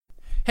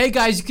Hey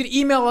guys, you can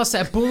email us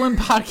at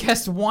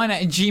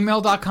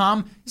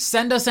boolinpodcast1@gmail.com.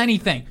 Send us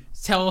anything.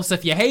 Tell us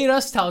if you hate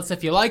us. Tell us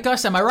if you like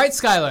us. Am I right,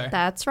 Skylar?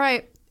 That's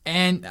right.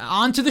 And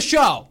on to the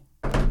show.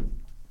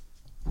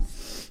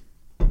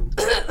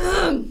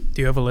 Do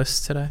you have a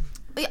list today?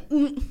 Yeah,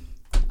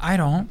 I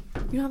don't.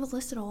 you don't have a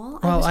list at all?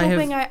 Well, I was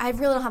hoping I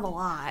really don't have a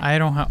lot. I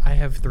don't have. I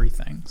have 3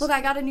 things. Look, I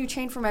got a new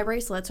chain for my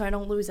bracelet so I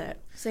don't lose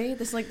it. See?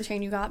 This is like the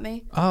chain you got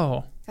me.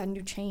 Oh. Got a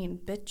new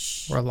chain,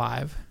 bitch. We're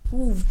live.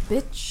 Ooh,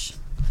 bitch.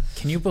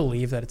 Can you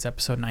believe that it's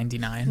episode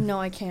 99?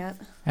 No, I can't.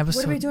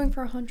 Episode, what are we doing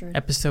for 100?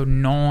 Episode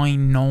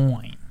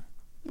 99.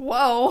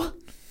 Whoa.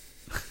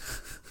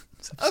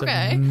 It's episode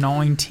Okay.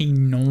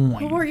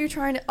 99. Who are you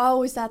trying to...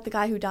 Oh, is that the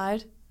guy who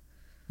died?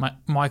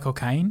 Michael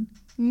Caine?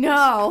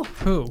 No.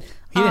 Who?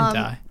 He didn't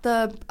die.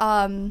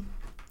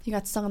 He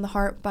got stung in the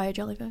heart by a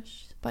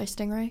jellyfish, by a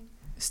stingray.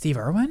 Steve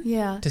Irwin?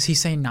 Yeah. Does he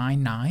say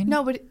 99?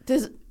 No, but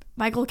does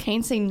Michael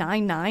Caine say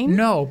 99?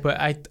 No, but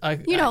I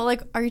You know,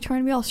 like, are you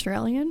trying to be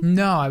Australian?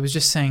 No, I was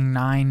just saying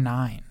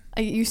 99.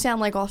 You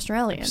sound like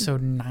Australian.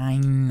 Episode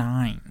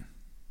 99.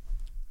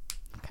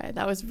 Okay,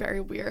 that was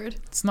very weird.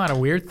 It's not a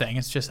weird thing.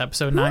 It's just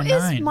episode Who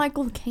 99. is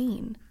Michael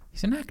Caine?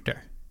 He's an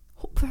actor.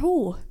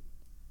 Who?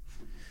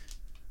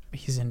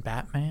 He's in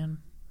Batman.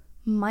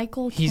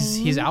 Michael Caine?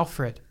 He's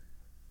Alfred.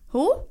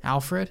 Who?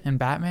 Alfred in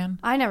Batman.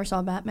 I never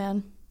saw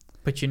Batman.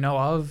 But you know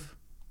of?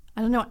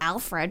 I don't know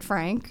Alfred,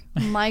 Frank.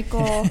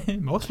 Michael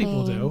Most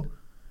people Caine. do.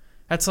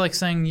 That's like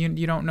saying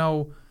you don't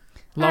know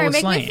Lois All right,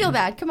 make Lane. me feel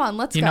bad. Come on,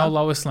 let's You go. know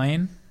Lois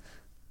Lane?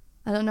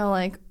 I don't know,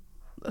 like,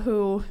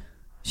 who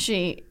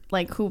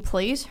who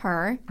plays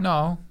her.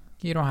 No,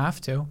 you don't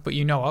have to, but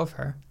you know of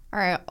her. All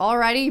right,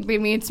 already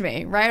beat me to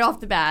me right off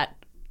the bat.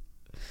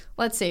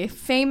 Let's see.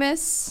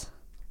 Famous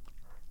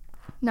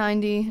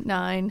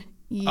 99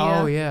 year.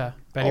 Oh, yeah.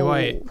 Betty old.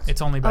 White.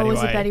 It's only Betty White.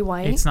 is it Betty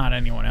White? It's not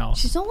anyone else.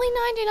 She's only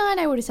 99.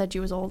 I would have said she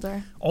was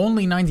older.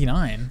 Only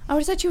 99? I would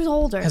have said she was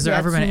older. Has there Yeah,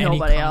 ever it's been any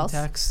nobody else.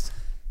 context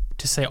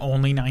to say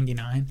only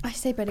 99? I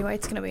say Betty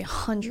White's going to be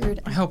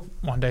 100. I hope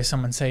one day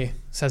someone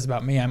says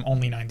about me I'm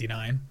only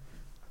 99.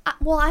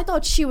 Well, I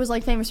thought she was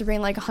like famous for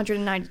being like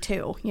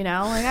 192, you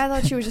know? Like I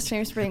thought she was just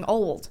famous for being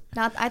old.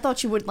 I thought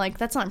she would like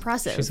that's not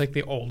impressive. She's like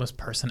the oldest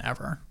person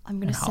ever.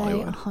 I'm going to say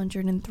Hollywood.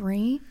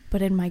 103,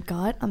 but in my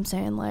gut I'm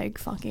saying like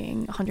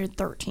fucking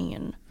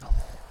 113.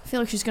 I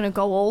feel like she's going to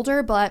go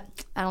older, but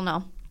I don't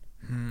know.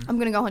 I'm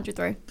going to go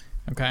 103.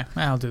 Okay,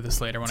 I'll do this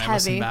later when It's I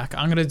listen heavy. back.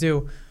 I'm gonna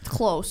do.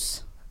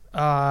 Close.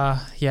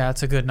 Yeah,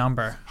 it's a good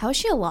number. How is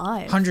she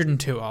alive?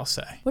 102, I'll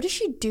say. What does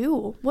she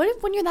do?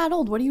 When you're that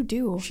old, what do you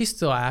do? She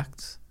still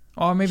acts.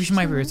 Or maybe she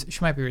might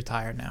be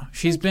retired now.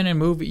 She's been in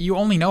movie. You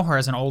only know her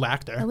as an old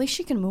actor. At least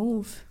she can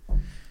move.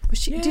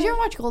 Did you ever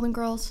watch Golden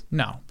Girls?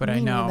 No, but I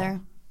Me know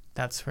neither.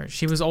 that's where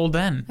she was old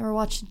then. Never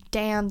watched a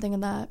damn thing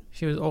of that.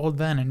 She was old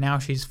then, and now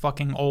she's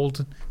fucking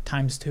old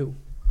times 2.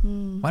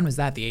 When was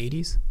that? The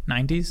 80s?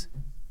 90s?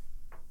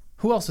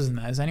 Who else is in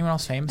that? Is anyone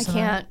else famous I in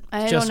that? can't.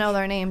 I Just- don't know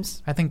their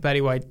names. I think Betty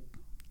White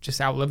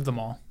just outlived them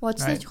all.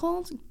 What's right? it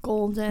called?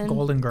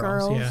 Golden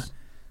Girls, yeah.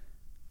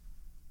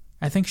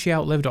 I think she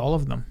outlived all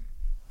of them.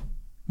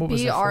 What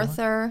was B. it for?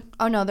 Arthur.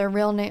 Oh no, their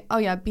real name. Oh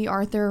yeah, B.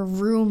 Arthur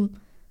Room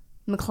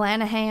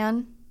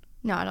McClanahan.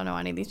 No, I don't know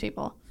any of these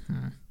people.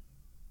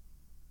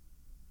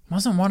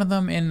 Wasn't one of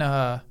them in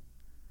No,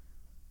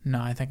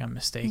 I think I'm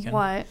mistaken.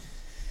 What?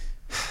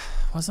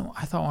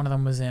 I thought one of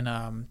them was in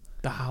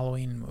the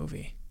Halloween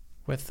movie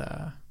with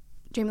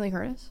Jamie Lee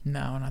Curtis?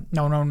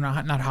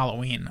 not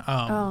Halloween.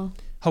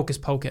 Hocus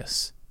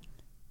Pocus.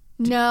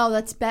 No,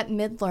 that's Bette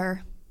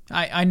Midler.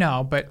 I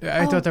know, but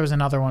I thought there was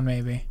another one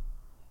maybe.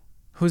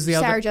 Who's the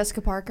Sarah other?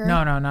 Jessica Parker.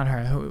 No, not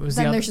her. Who was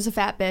Then the other? there's just a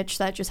fat bitch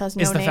that just has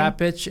no Is the name. fat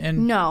bitch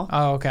in? No.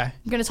 Oh, okay.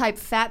 I'm gonna type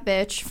fat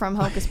bitch from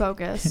Hocus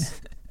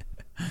Pocus.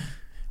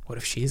 What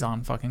if she's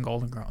on fucking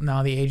Golden Girl?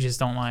 No, the ages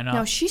don't line up.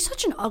 No, she's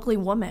such an ugly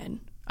woman.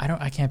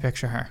 I can't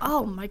picture her.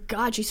 Oh my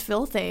god, she's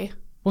filthy.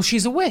 Well,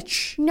 she's a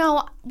witch.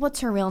 No, what's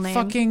her real name?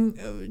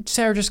 Fucking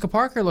Sarah Jessica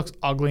Parker looks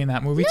ugly in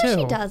that movie No,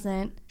 too. she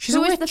doesn't. She's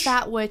Who a is the witch.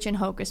 fat witch in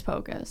Hocus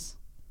Pocus?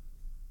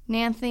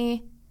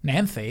 Nancy.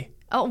 Nanthy.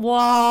 Oh,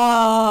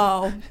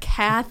 whoa,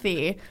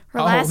 Kathy. Her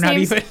Oh, last not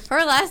name. even.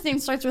 Her last name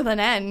starts with an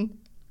N.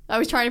 I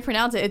was trying to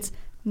pronounce it. It's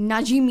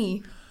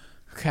Najimi.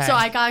 Okay. So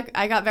I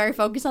got very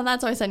focused on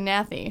that. So I said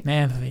Nathy.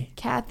 Nanthy.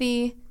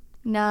 Kathy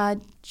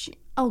Naj.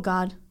 Oh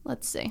God,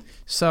 let's see.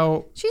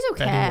 So She's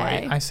okay.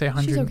 Betty White. I say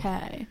 100. She's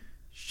okay.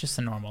 She's just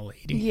a normal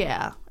lady.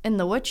 Yeah, in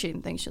the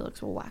witching thing, she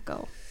looks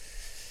wacko.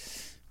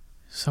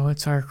 So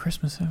it's our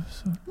Christmas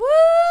episode.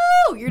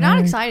 Woo! You're not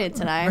Merry- excited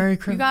today. Merry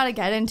You gotta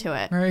get into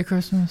it. Merry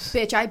Christmas.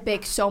 Bitch, I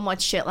baked so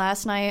much shit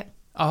last night.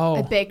 Oh.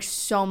 I baked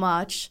so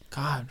much.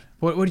 God.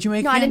 What did you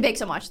make? No, I again? didn't bake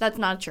so much. That's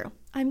not true.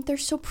 They're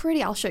so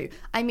pretty. I'll show you.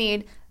 I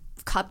made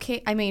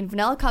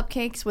vanilla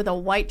cupcakes with a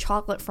white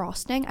chocolate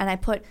frosting, and I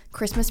put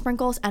Christmas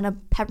sprinkles and a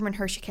peppermint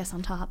Hershey Kiss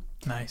on top.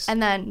 Nice.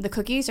 And then the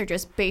cookies are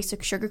just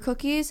basic sugar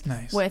cookies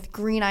Nice. with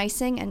green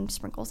icing and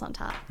sprinkles on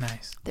top.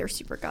 Nice. They're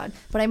super good.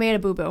 But I made a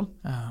boo-boo.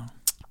 Oh.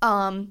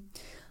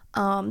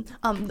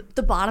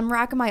 The bottom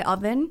rack of my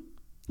oven,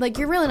 Like,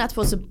 you're really not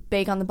supposed to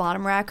bake on the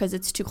bottom rack because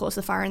it's too close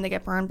to the fire and they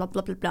get burned, blah,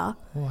 blah, blah, blah.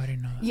 Oh, I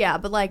didn't know that. Yeah,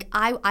 but, like,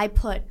 I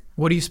put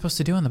What are you supposed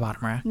to do in the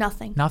bottom rack?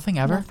 nothing. Nothing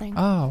ever? Nothing.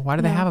 Oh, why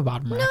do they No. have a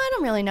bottom rack? No, I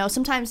don't really know.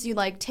 Sometimes you,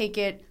 like, take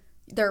it,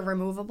 they're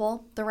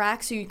removable, the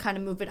rack, so you kind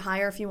of move it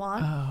higher if you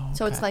want. Oh,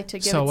 So it's okay. like to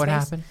give So it what space.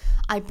 happened?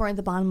 I burned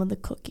the bottom of the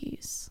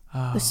cookies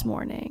this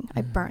morning.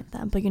 I burnt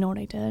them, but you know what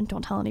I did?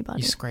 Don't tell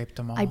anybody. You scraped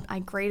them all. I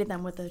grated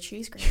them with a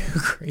cheese grater.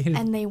 Great.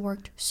 And they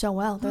worked so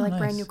well. They're like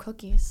brand nice. new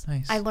cookies.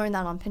 Nice. I learned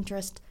that on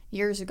Pinterest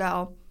years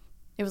ago.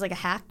 It was like a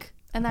hack,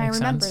 and then Makes I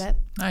remembered sense.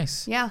 it.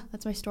 Nice. Yeah,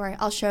 that's my story.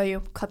 I'll show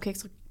you.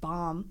 Cupcakes look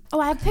bomb. Oh,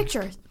 I have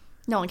pictures.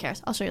 No one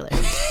cares. I'll show you later.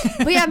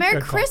 But yeah, Merry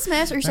Good call.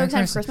 Christmas. Are you so Merry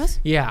excited for Christmas?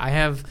 Yeah, I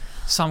have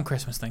some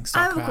Christmas things to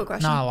I talk have a about. quick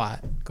question. Not a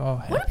lot. Go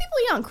ahead. What do people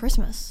eat on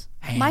Christmas?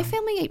 Ham. My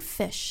family ate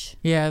fish.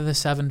 Yeah, the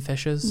 7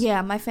 fishes.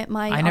 Yeah, my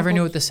I never uncle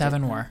knew what the did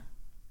 7 that. were.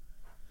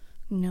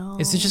 No.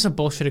 Is it just a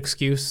bullshit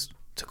excuse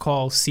to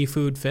call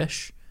seafood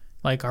fish?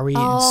 Like, are we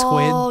eating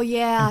Oh, squid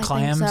yeah. and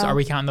clams? I think so. Are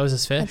we counting those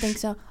as fish? I think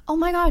so. Oh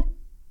my God.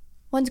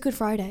 When's Good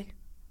Friday?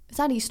 Is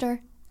that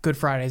Easter? Good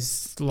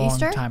Friday's a long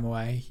Easter? time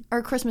away.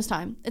 Or Christmas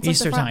time? It's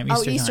Easter like the time, Oh,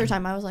 Easter Easter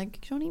time. time. I was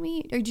like, don't eat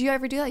meat. Or do you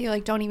ever do that? You're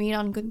like, don't eat meat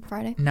on Good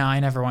Friday? No, I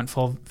never went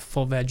full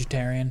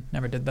vegetarian.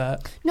 Never did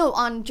that.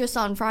 No, just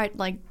on Friday,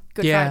 like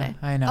Good Yeah, Friday.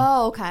 I know.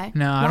 Oh, okay.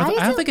 No, I Why don't, is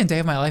I don't it- think a day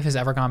of my life has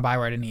ever gone by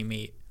where I didn't eat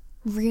meat.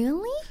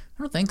 Really?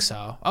 I don't think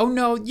so. Oh,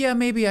 no. Yeah,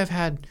 maybe I've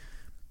had...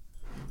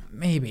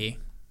 Maybe.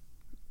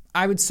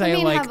 I would say I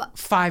mean, like have-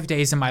 5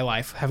 days in my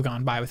life have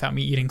gone by without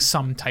me eating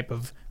some type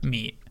of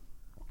meat.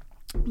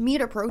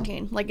 Meat or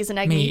protein? Like, is an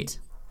egg Meat. meat?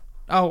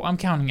 Oh, I'm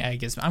counting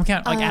egg as... I'm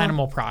counting like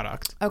animal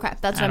product. Okay,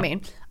 that's what I Animal.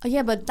 mean. Oh,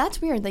 yeah, but that's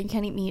weird that you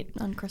can't eat meat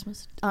on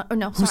Christmas. Oh,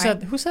 no, Who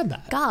sorry. said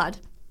that? God.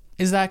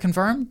 Is that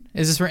confirmed?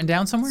 Is this written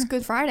down somewhere? It's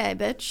Good Friday,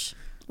 bitch.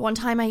 One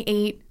time I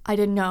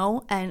didn't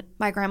know, and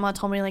my grandma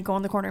told me to, like, go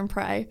in the corner and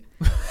pray.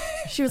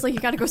 She was like, you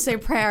got to go say a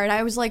prayer. And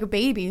I was like a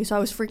baby, so I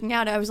was freaking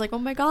out. I was like, oh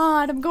my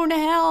God, I'm going to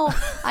hell.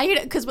 I ate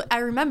it because I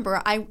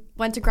remember I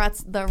went to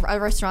Gratz, the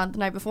restaurant the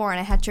night before, and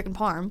I had chicken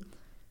parm.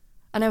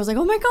 And I was like,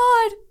 oh my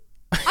God,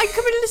 I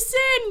committed a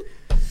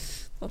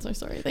sin. That's my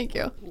story. Thank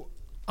you.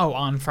 Oh,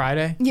 on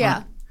Friday?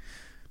 Yeah.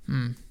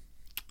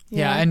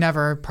 Yeah, I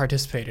never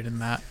participated in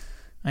that.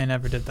 I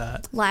never did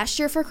that. Last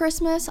year for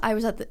Christmas, I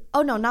was at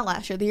not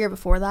last year, the year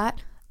before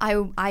that, I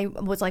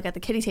was like at the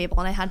kiddie table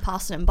and I had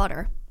pasta and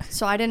butter.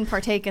 So I didn't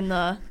partake in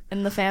the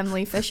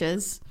family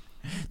fishes.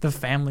 The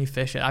family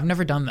fish. I've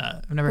never done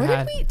that. I've never What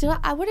had...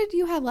 what did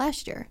you have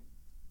last year?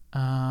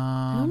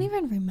 I don't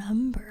even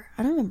remember.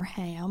 I don't remember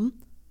ham.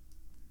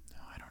 No,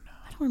 I don't know.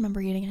 I don't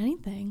remember eating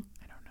anything.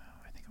 I don't know.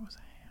 I think it was a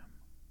ham.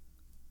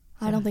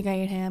 I don't think I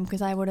ate ham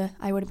because I would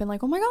have been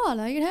like, oh my God,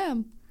 I ate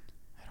ham.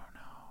 I don't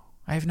know.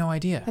 I have no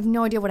idea. I have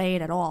no idea what I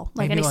ate at all.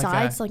 Like Maybe any like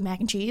sides, a- like mac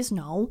and cheese?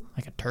 No.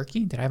 Like a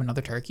turkey? Did I have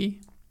another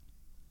turkey?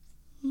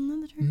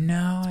 Another turkey.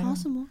 No. I don't.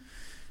 Possible.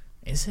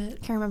 Is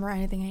it? Can't remember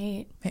anything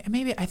I ate.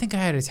 Maybe. I think I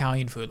had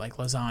Italian food, like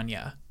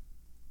lasagna.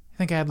 I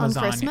think I had On lasagna.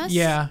 Christmas?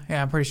 Yeah,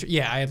 I'm pretty sure.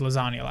 Yeah, I had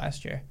lasagna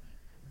last year.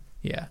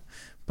 Yeah.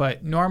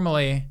 But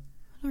normally,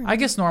 I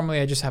guess normally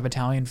I just have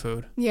Italian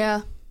food,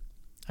 Yeah.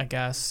 I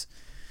guess.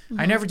 Mm-hmm.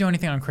 I never do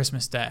anything on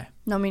Christmas Day,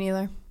 No, me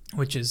neither.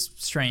 which is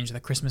strange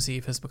that Christmas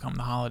Eve has become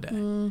the holiday.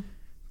 Mm.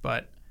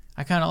 But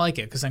I kind of like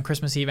it because then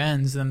Christmas Eve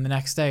ends, then the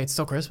next day it's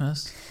still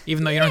Christmas.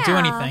 Even though you don't do Yeah.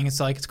 anything, it's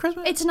like, it's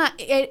Christmas. It's not.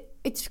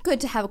 It's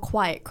good to have a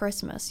quiet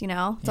Christmas, you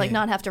know. It's like Yeah.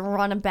 not have to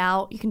run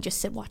about. You can just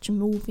sit, watch a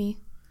movie,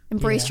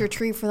 embrace Yeah. your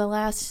tree for the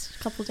last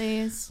couple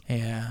days.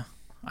 Yeah.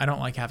 I don't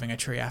like having a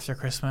tree after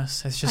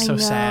Christmas. It's just I so know,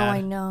 sad.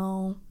 I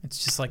know.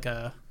 It's just like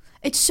a...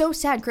 It's so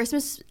sad.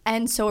 Christmas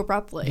ends so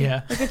abruptly.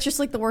 Yeah. Like it's just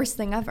like the worst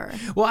thing ever.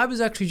 Well, I was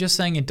actually just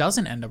saying it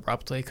doesn't end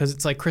abruptly because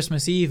it's like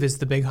Christmas Eve is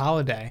the big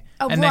holiday.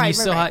 Oh, and then you right,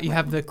 still right, you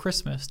have the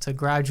Christmas to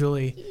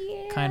gradually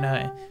kind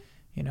of,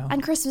 you know.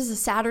 And Christmas is a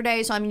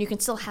Saturday, so I mean, you can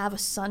still have a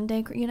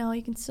Sunday. You know,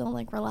 you can still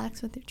like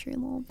relax with your tree a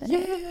little bit.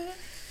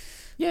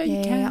 Yeah, you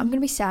Yeah, can. I'm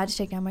gonna be sad to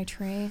take down my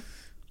tree.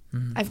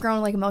 I've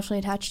grown like emotionally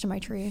attached to my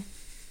tree.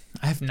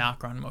 I have not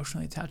grown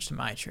emotionally attached to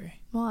my tree.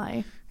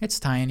 Why? It's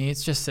tiny. It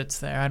just sits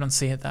there. I don't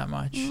see it that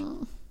much.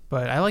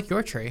 But I like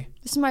your tree.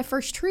 This is my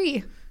first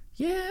tree.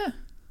 Yeah.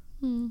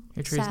 Your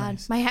tree's Sad.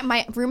 nice.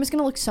 My room is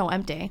gonna look so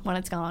empty when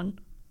it's gone.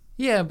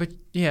 Yeah, but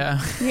yeah.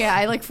 Yeah,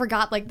 I like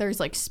forgot like there's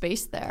like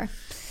space there.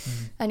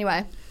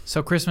 Anyway,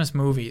 So Christmas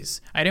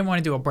movies. I didn't want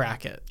to do a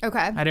bracket. okay,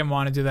 I didn't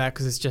want to do that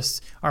because it's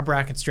just our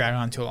brackets drag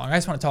on too long. I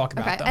just want to talk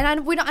about okay, them. and I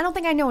don't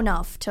think I know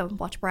enough to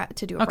watch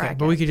to do a Okay, bracket.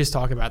 but we could just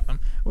talk about them.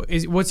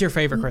 What's your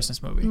favorite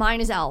Christmas movie?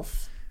 Mine is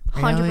Elf,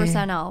 Really?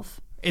 100%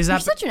 Elf. Is You're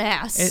that such an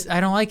ass. I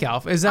don't like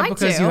Elf. Is that I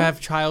because do. you have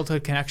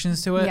childhood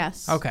connections to it?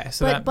 Yes. Okay,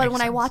 so but that but makes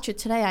when I sense. watch it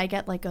today, I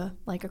get like a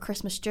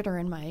Christmas jitter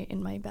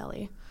in my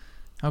belly.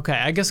 Okay,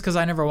 I guess because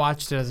I never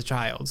watched it as a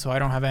child, so I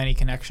don't have any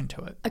connection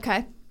to it.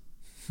 Okay,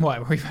 What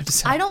were you about to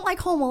say? I don't like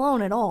Home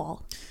Alone at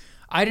all.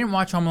 I didn't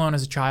watch Home Alone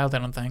as a child. I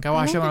don't think. I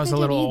watched it when I was a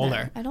little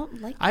older. I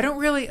don't like. I don't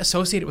really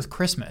associate it with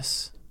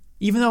Christmas,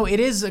 even though it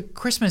is a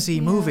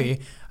Christmassy movie.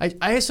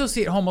 I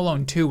associate Home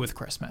Alone 2 with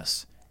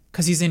Christmas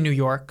because he's in New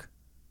York.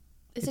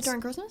 Is it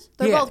during Christmas?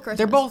 They're both Christmas.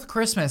 They're both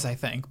Christmas, I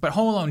think. But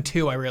Home Alone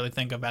 2 I really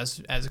think of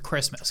as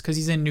Christmas because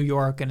he's in New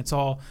York and it's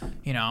all,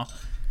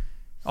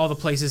 all the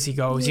places he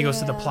goes. He goes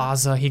to the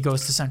plaza. He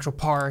goes to Central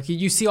Park.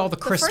 You see all the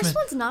Christmas. The first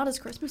one's not as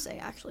Christmassy,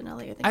 actually, now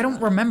that you think I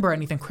don't remember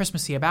anything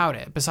Christmassy about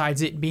it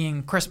besides it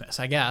being Christmas,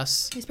 I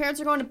guess. His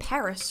parents are going to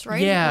Paris,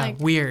 right? Yeah,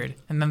 weird.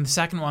 And then the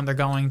second one, they're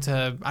going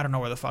to, I don't know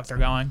where the fuck they're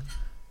going.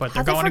 But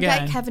they're going again. How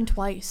did they forget Kevin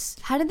twice?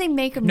 How did they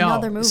make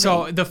another movie?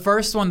 So the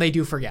first one, they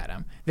do forget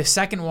him. The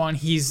second one,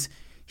 he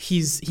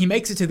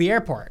makes it to the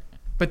airport.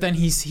 But then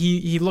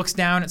he looks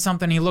down at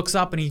something, he looks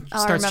up, and he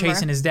starts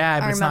chasing his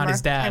dad, but it's not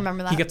his dad. I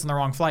remember that. He gets on the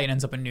wrong flight and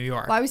ends up in New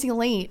York. Why was he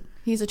late?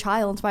 He's a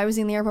child. Why was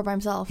he in the airport by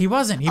himself? He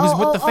wasn't. He was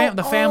with the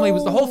family.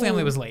 The whole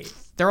family was late.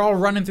 They're all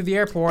running through the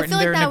airport and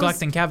they're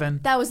neglecting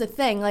Kevin. That was the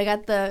thing. Like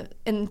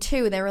in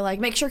 2, they were like,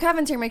 make sure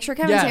Kevin's here, make sure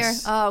Kevin's here.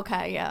 Oh,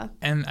 okay, yeah.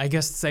 And I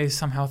guess they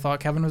somehow thought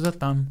Kevin was with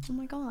them. Oh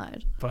my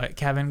God. But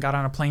Kevin got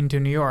on a plane to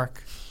New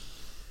York.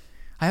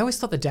 I always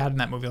thought the dad in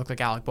that movie looked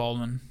like Alec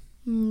Baldwin.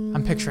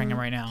 I'm picturing him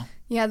right now.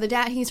 Yeah, the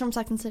dad. He's from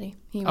Second City.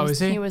 Is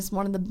he? He was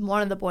one of the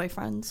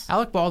boyfriends.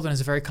 Alec Baldwin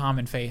is a very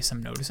common face.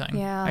 I'm noticing.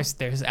 Yeah.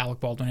 There's Alec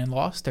Baldwin in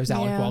Lost. There's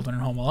Alec Baldwin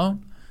in Home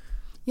Alone.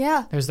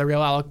 Yeah. There's the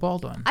real Alec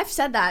Baldwin. I've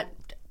said that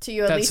to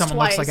you at least twice. That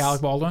someone looks like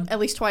Alec Baldwin. At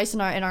least twice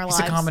in our lives.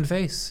 It's a common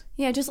face.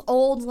 Yeah, just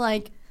old,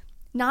 like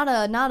not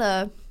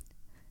a.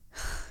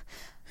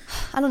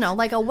 I don't know,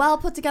 like a well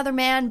put together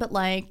man, but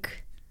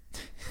like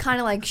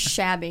kind of like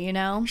shabby,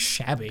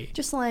 Shabby.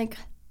 Just like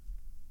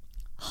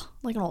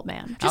an old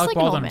man. Just Alec like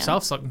Baldwin an old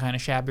himself's looking kind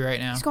of shabby right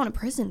now. He's going to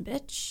prison,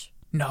 bitch.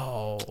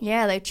 No.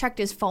 Yeah, they checked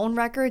his phone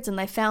records and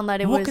they found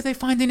that What could they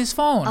find in his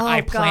phone? Oh,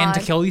 I plan to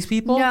kill these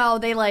people? No,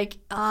 they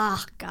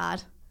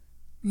God.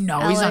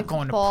 No, he's not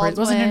going to prison.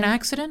 Wasn't it an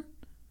accident?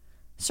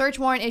 Search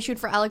warrant issued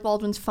for Alec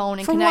Baldwin's phone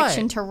in For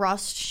connection what? to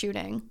Rust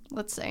shooting.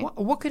 Let's see.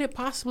 What could it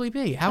possibly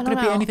be? How could it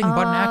be anything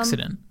but an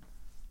accident?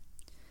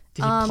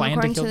 Did he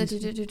plan to kill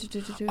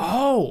these?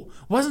 Oh,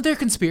 wasn't there a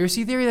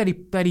conspiracy theory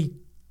that he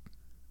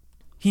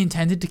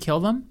intended to kill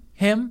them?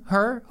 Him?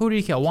 Her? Who did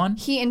he kill? One?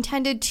 He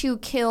intended to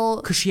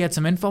kill... Because she had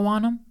some info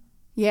on him?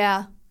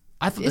 Yeah.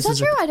 Is that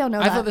true? I don't know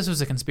I thought this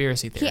was a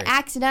conspiracy theory. He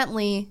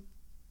accidentally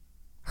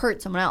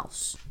hurt someone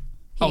else.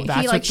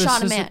 That's he what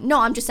shot a man. No,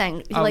 I'm just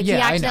saying. He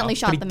accidentally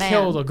shot the man. He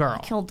killed a girl.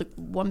 He killed the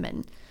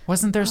woman.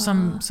 Wasn't there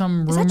some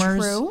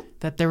rumors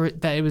that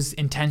it was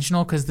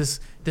intentional because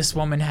this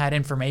woman had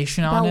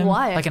information on him,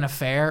 what? like an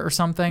affair or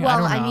something?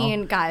 Well, I don't know.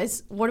 mean,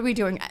 guys, what are we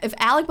doing? If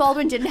Alec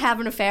Baldwin didn't have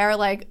an affair,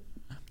 like,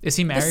 is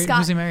he married?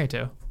 Who's he married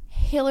to?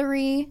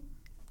 Hilaria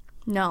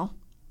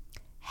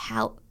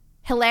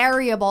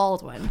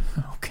Baldwin.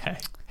 Okay,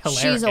 Hilaria.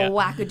 She's a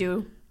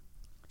wackadoo.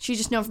 She's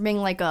just known for being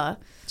like a.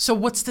 So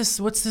what's this?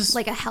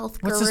 Like a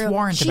health guru. What's this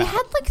warrant about? She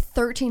had like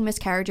 13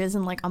 miscarriages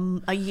in like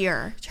a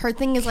year. Her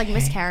thing is like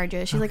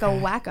miscarriages. She's like a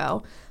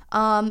wacko.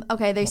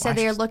 Okay, they said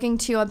they are looking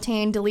to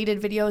obtain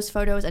deleted videos,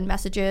 photos, and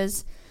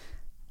messages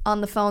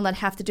on the phone that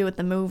have to do with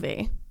the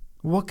movie.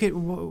 What could?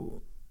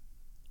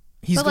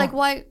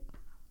 Why?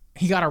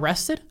 He got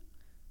arrested?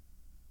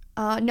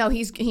 No,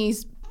 he's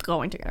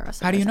going to get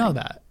arrested. How do you know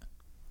that?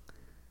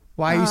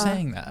 Why are you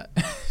saying that?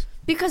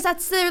 Because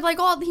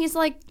he's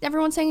like,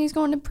 everyone's saying he's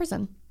going to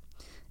prison.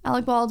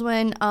 Alec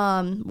Baldwin,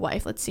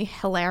 wife, let's see,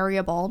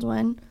 Hilaria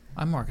Baldwin.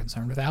 I'm more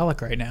concerned with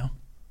Alec right now.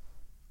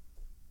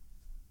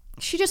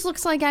 She just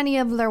looks like any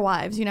of their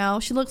wives,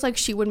 She looks like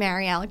she would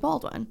marry Alec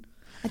Baldwin.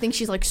 I think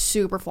she's like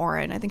super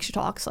foreign. I think she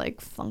talks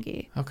like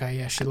funky. Okay,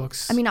 yeah, she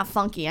looks... I mean, not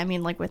funky. I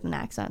mean like with an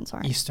accent,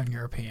 sorry. Eastern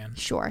European.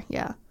 Sure,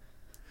 yeah.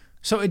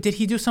 So did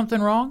he do something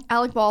wrong?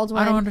 Alec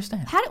Baldwin. I don't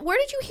understand. Where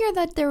did you hear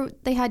that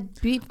they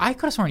had beef? I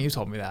could have sworn you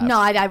told me that. No,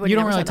 I wouldn't. You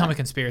don't really tell me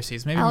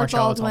conspiracies. Maybe Alec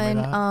Marcello Baldwin, told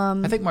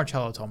me that. I think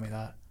Marcello told me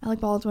that. Alec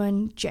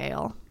Baldwin,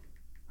 jail.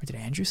 Or did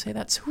Andrew say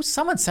that?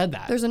 Someone said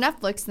that. There's a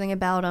Netflix thing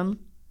about him.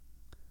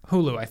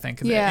 Hulu, I think.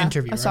 The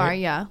interview, right?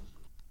 Sorry, yeah.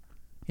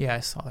 Yeah,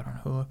 I saw that on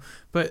Hulu.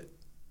 But...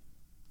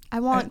 I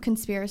want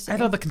conspiracy. I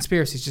thought the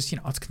conspiracy is just,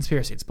 it's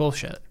conspiracy. It's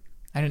bullshit.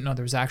 I didn't know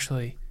there was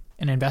actually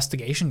an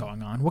investigation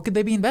going on. What could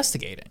they be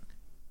investigating?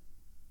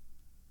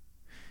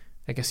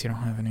 I guess you don't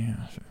have any.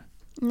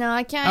 No,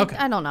 I can't. Okay.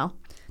 I don't know.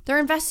 They're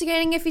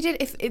investigating if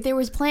there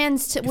was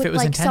plans with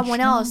like someone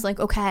else. Like,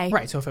 okay,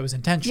 right. So if it was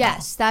intentional,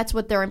 yes, that's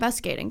what they're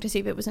investigating, to see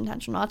if it was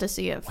intentional, not to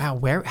see if.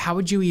 Wow, how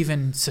would you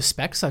even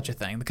suspect such a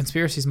thing? The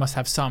conspiracies must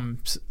have some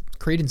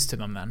credence to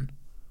them. Then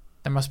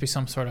there must be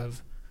some sort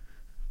of.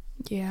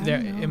 Yeah.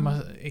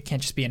 It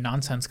can't just be a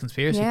nonsense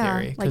conspiracy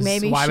theory. Like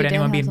maybe why would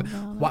anyone be?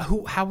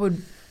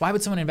 Why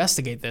would someone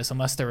investigate this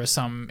unless there was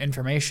some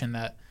information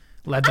that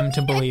led them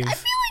to believe? I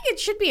feel like it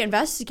should be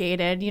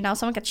investigated.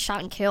 Someone gets shot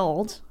and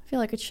killed. I feel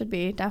like it should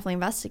be definitely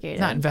investigated.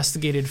 Not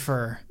investigated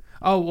for.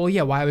 Oh well,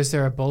 yeah. Why was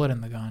there a bullet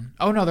in the gun?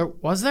 Oh no,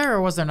 was there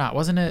or was there not?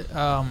 Wasn't it?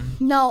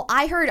 No,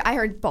 I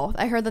heard both.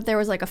 I heard that there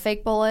was like a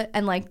fake bullet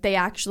and like they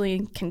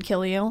actually can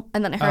kill you,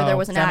 and then I heard there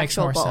was an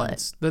actual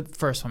bullet. Sense. The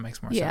first one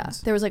makes more sense.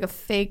 Yeah, there was like a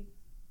fake.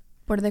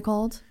 What are they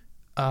called?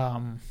 A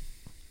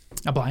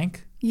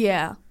blank.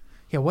 Yeah.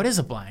 Yeah. What is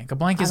a blank? A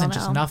blank isn't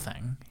just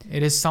nothing.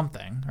 It is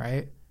something,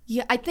 right?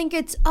 Yeah, I think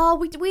it's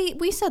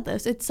we said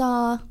this. It's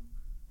oh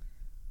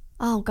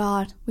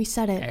god, we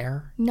said it.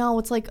 Air? No,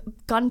 it's like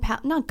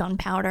not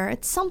gunpowder.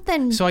 It's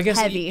something So I guess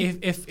heavy.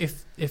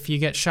 if you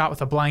get shot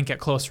with a blank at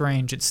close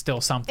range, it's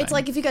still something. It's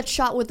like if you get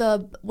shot with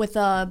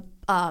a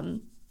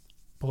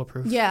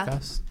bulletproof yeah.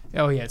 vest.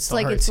 Oh yeah, it still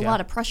like hurts. it's a lot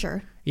of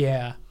pressure.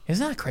 Yeah.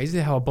 Isn't that crazy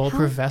how a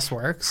bulletproof vest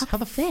works? How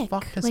the thick?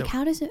 fuck does like it?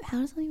 how does that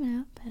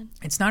even happen?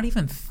 It's not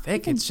even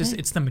thick. It's just thick.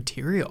 it's the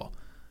material.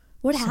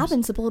 What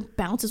happens? The bullet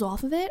bounces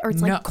off of it, or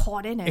it's like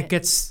caught in it? It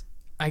gets.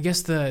 I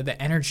guess the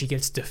energy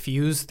gets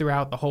diffused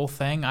throughout the whole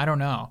thing. I don't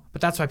know,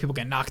 but that's why people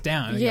get knocked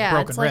down. They get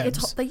broken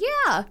ribs.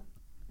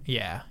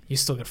 Yeah, you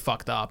still get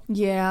fucked up.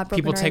 Yeah,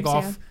 people take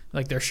off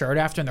like their shirt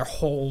after, and their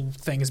whole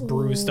thing is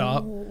bruised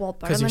up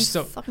because you're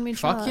still fucking being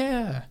shot.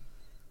 Yeah,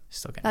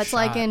 still getting That's shot.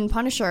 like in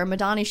Punisher.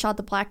 Madani shot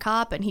the black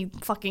cop, and he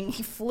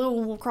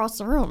flew across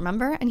the room.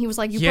 Remember? And he was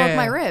like, "You broke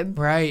my rib."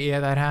 Right? Yeah,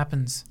 that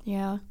happens.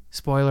 Yeah.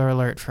 Spoiler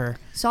alert for.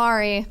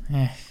 Sorry.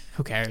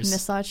 Who cares?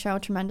 Missed that show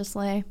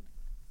tremendously.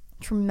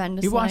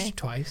 You watched it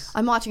twice.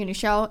 I'm watching a new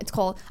show. It's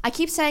called. I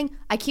keep saying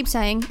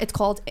it's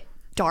called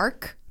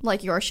Dark,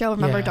 like your show.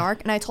 Remember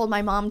Dark? And I told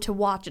my mom to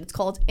watch it. It's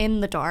called In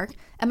the Dark.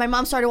 And my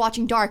mom started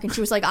watching Dark, and she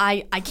was like,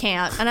 I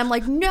can't. And I'm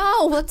like,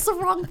 no, that's the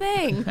wrong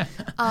thing.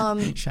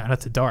 Shout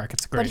out to Dark.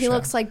 It's a great show. But he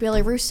looks like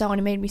Billy Russo, and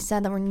it made me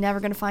sad that we're never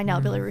gonna find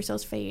out Billy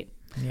Russo's fate.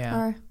 Yeah.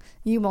 Or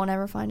you won't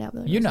ever find out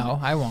Billy Russo. know,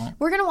 I won't.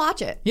 We're gonna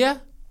watch it. Yeah.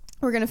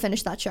 We're gonna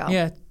finish that show.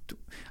 Yeah.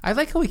 I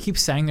like how we keep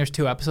saying there's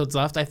 2 episodes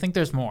left. I think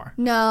there's more.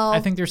 No. I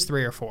think there's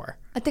 3 or 4.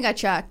 I think I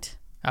checked.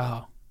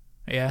 Oh.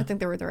 Yeah. I think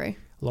there were 3.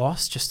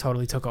 Lost just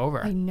totally took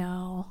over. I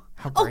know.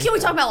 Oh, can we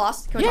talk about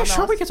Lost? We can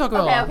talk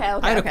about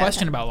Lost. I had a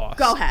question about Lost.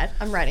 Go ahead.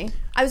 I'm ready.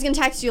 I was going to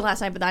text you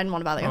last night, but I didn't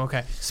want to bother you.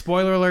 Okay.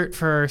 Spoiler alert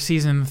for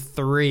season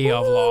 3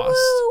 of Lost.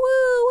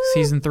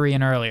 Season 3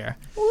 and earlier.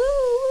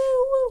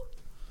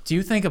 Do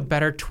you think a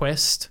better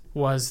twist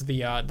was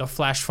the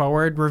flash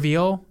forward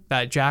reveal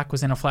that Jack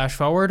was in a flash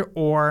forward,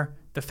 or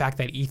the fact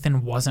that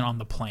Ethan wasn't on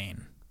the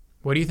plane?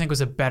 What do you think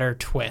was a better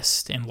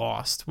twist in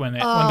Lost when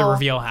the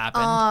reveal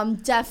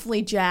happened?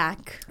 Definitely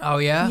Jack. Oh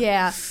yeah?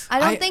 Yeah. I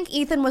don't think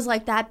Ethan was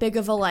like that big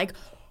of a like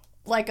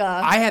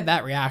a I had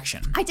that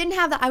reaction. I didn't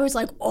have that. I was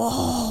like,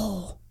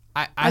 "Oh."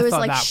 I was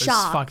thought like that shocked.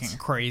 was fucking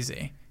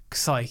crazy.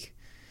 Cuz like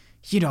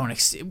you don't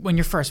when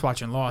you're first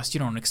watching Lost, you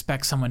don't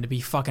expect someone to be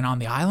fucking on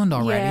the island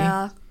already.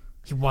 Yeah.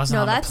 He wasn't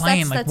on the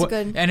plane. That's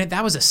good. And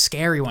that was a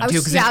scary one too,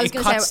 because it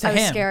cuts to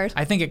him. Scared.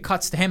 I think it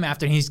cuts to him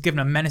after he's given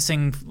a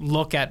menacing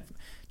look at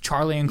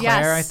Charlie and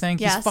Claire. I think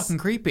he's fucking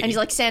creepy, and he's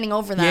like standing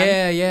over them.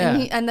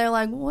 Yeah. And they're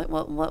like,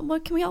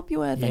 "What can we help you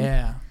with?"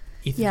 Yeah,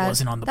 Ethan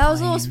wasn't on the plane. That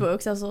was a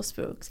little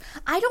spooks.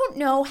 I don't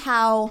know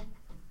how.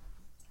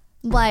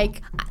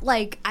 Like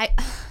I.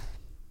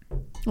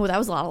 Oh, that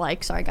was a lot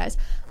of sorry guys.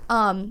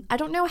 I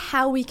don't know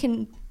how we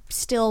can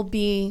still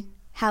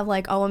have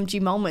like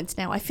OMG moments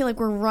now. I feel like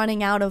we're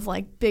running out of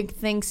like big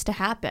things to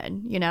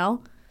happen, you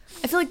know?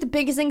 I feel like the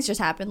biggest things just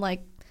happened,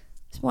 like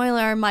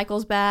spoiler,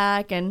 Michael's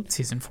back and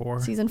season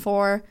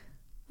 4.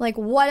 Like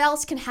what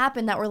else can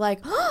happen that we're like,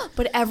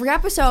 but every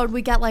episode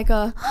we get like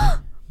a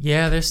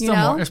yeah, there's still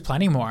more. There's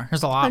plenty more.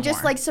 There's a lot more. I'm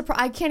just like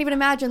I can't even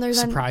imagine there's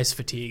surprise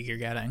fatigue you're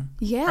getting.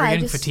 Yeah. Are you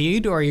getting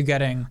fatigued, or are you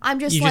getting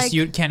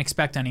you can't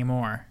expect any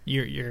more.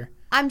 You're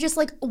I'm just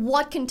like,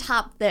 what can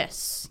top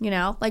this? You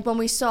know, like when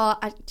we saw,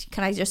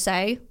 can I just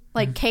say,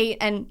 like Kate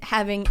and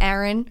having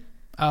Aaron.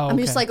 Oh, I'm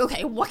just like,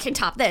 okay, what can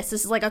top this?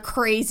 This is like a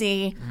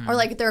crazy, or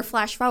like they're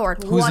flash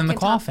forward. Who's in the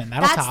coffin?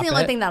 That's the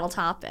only thing that'll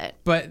top it.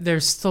 But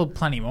there's still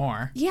plenty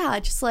more. Yeah,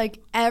 just like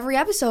every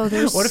episode,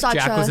 there's what if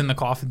Jack was in the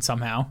coffin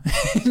somehow?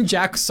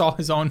 Jack saw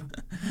his own.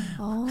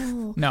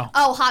 Oh. No.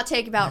 Oh, hot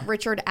take about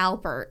Richard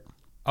Albert.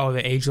 Oh,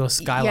 the ageless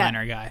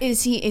Skyliner guy.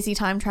 Is he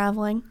time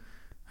traveling?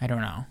 I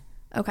don't know.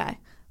 Okay.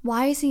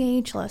 Why is he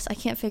ageless? I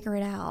can't figure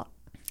it out.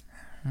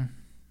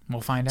 We'll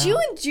find out.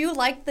 Do you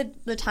like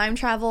the time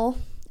travel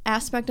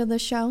aspect of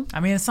this show? I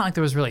mean, it's not like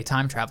there was really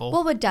time travel.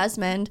 Well, with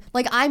Desmond,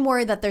 like I'm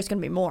worried that there's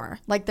going to be more.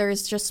 Like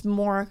there's just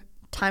more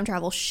time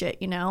travel shit,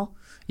 you know?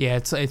 Yeah,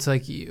 it's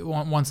like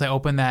once I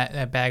open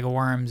that bag of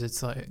worms,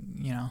 it's like,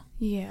 you know.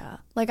 Yeah.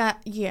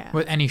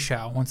 With any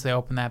show, once they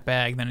open that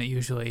bag, then it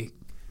usually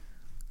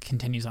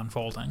continues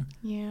unfolding.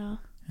 Yeah.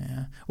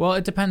 Yeah. Well,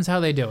 it depends how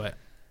they do it.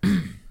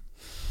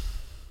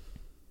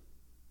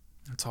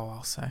 That's all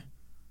I'll say.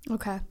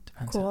 Okay.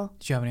 Depends. Cool.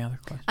 Do you have any other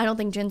questions? I don't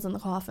think Jin's in the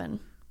coffin.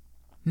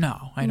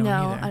 No, I don't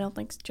either. No, I don't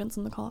think Jin's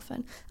in the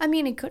coffin. I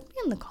mean, it could be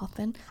in the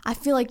coffin. I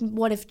feel like,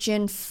 what if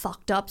Jin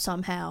fucked up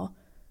somehow?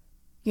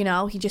 You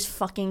know, he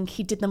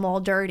did them all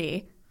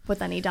dirty, but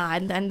then he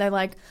died. And then they're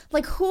like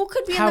who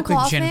could be in the coffin?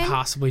 How could Jin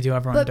possibly do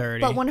everyone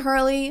dirty? But when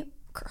Hurley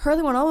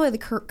went all the way to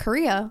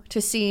Korea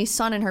to see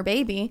Sun and her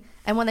baby,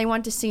 and when they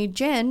went to see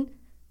Jin,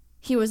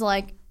 he was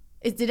like,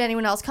 did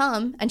anyone else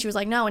come? And she was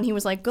like, no, and he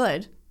was like,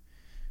 good.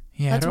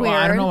 Yeah, That's weird.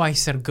 I don't know why he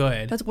said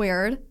good. That's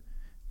weird.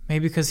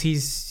 Maybe because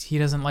he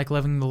doesn't like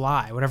living the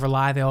lie. Whatever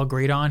lie they all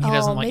agreed on, he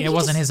doesn't like. It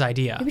wasn't his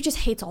idea. Maybe he just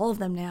hates all of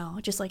them now.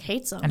 Just like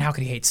hates them. And how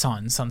could he hate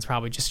Sun? Sun's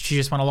probably she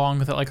just went along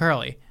with it like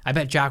Hurley. I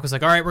bet Jack was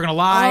like, all right, we're going to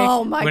lie.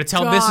 Oh my God. We're going to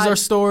tell this is our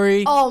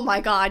story. Oh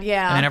my God,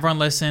 yeah. And then everyone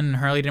listened.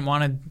 Hurley didn't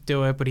want to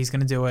do it, but he's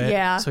going to do it.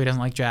 Yeah. So he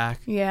doesn't like Jack.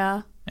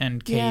 Yeah.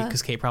 And Kate,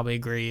 because Kate probably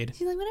agreed.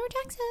 She's like, whatever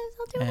Jack says,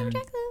 I'll do whatever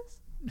Jack says.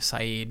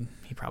 Saeed,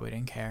 he probably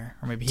didn't care.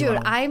 Or maybe he Dude,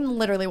 I'm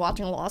literally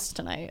watching Lost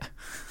tonight.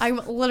 I'm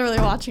literally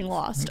watching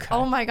Lost. Okay.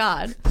 Oh my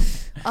God.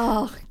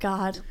 Oh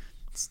God.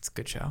 It's a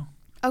good show.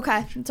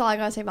 Okay. That's all I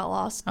gotta say about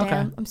Lost. Damn,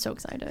 okay. I'm so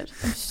excited.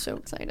 I'm so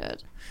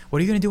excited. What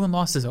are you gonna do when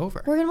Lost is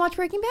over? We're gonna watch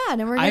Breaking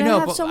Bad and we're gonna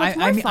have so much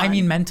more fun. I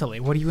mean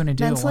mentally. What are you gonna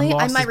do? Mentally, when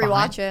Lost I might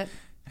rewatch it.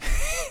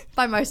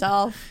 By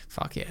myself.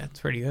 Fuck yeah, it's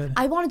pretty good.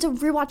 I wanted to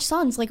rewatch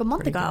Sons like a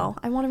month ago.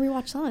 Good. I want to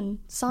rewatch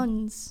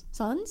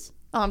Sons?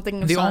 Oh, I'm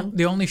thinking of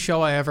the only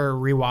show I ever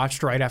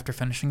rewatched right after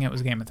finishing it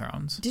was Game of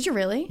Thrones. Did you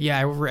really? Yeah,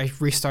 I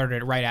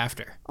restarted it right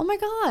after. Oh my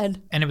God.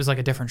 And it was like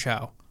a different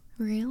show.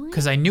 Really?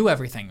 Because I knew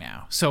everything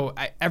now. So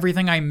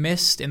everything I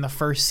missed in the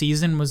first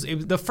season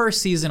the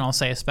first season, I'll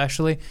say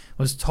especially,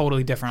 was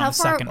totally different on the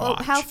second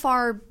watch. How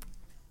far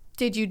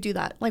did you do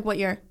that? Like what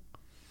year?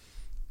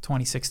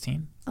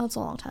 2016. Oh, that's a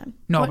long time.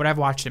 No, but I've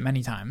watched it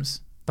many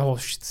times. The whole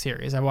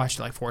series. I've watched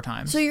it like 4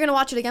 times. So you're going to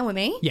watch it again with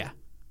me? Yeah.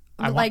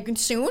 Like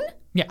soon?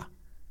 Yeah.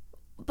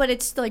 But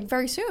it's like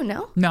very soon,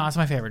 no? No, it's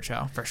my favorite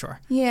show for sure.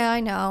 Yeah, I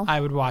know. I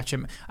would watch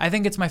it. I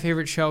think it's my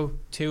favorite show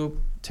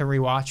too to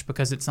rewatch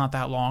because it's not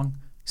that long.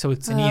 So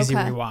it's an easy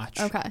rewatch.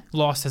 Okay.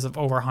 Lost has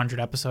over 100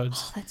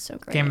 episodes. Oh, that's so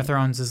great. Game of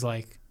Thrones is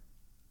like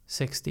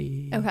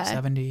 60, okay.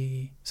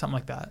 70, something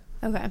like that.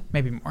 Okay.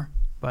 Maybe more,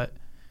 but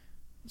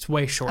it's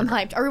way shorter. I'm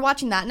hyped. Are we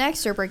watching that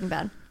next or Breaking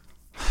Bad?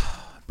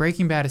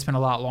 Breaking Bad has been a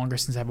lot longer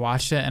since I've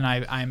watched it, and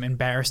I'm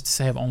embarrassed to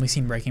say I've only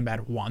seen Breaking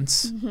Bad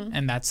once,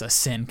 and that's a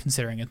sin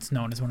considering it's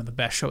known as one of the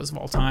best shows of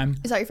all time.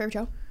 Is that your favorite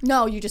show?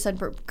 No, you just said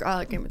Game of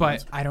Thrones.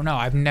 But I don't know.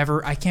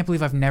 I can't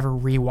believe I've never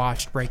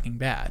rewatched Breaking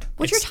Bad.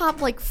 What's your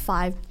top like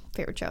 5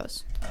 favorite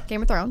shows?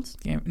 Game of Thrones.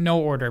 No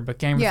order, but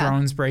Game of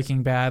Thrones,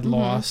 Breaking Bad,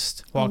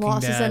 Lost, Walking Dead.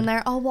 Lost is in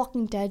there. Oh,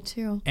 Walking Dead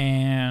too.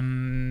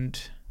 And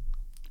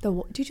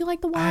did you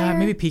like The Wire?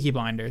 Maybe Peaky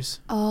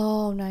Blinders.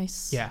 Oh,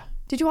 nice. Yeah.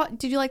 Did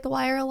you like The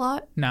Wire a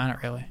lot? No,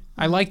 not really.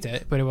 I liked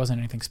it, but it wasn't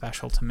anything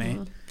special to me.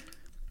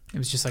 It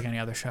was just like any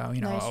other show,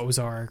 nice.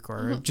 Ozark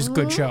or just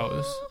good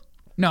shows.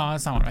 No,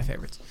 that's not one of my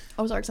favorites.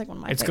 Ozark's like one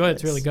of my favorites. It's good.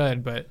 It's really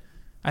good, but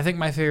I think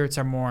my favorites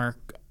are more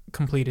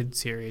completed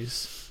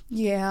series.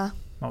 Yeah.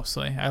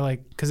 Mostly.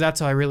 Because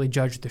that's how I really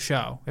judged the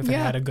show, if it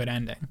had a good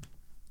ending.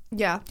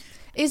 Yeah.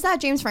 Is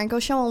that James Franco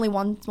show only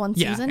one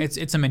season? Yeah,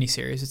 it's a mini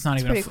series. It's not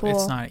even pretty cool.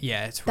 It's not.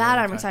 Yeah, it's really that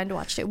I'm good. excited to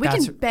watch too. We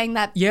can bang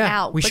that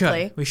out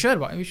quickly. We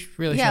should.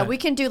 Yeah, we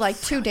can do like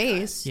 2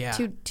 days. Yeah.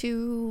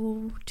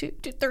 2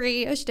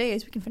 3-ish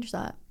days. We can finish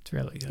that. It's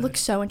really good. Looks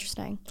so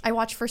interesting. I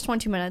watched first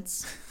 22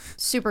 minutes.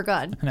 Super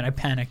good. And then I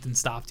panicked and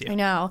stopped you. I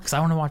know. Because I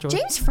want to watch it.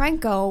 James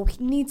Franco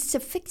needs to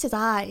fix his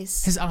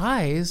eyes. His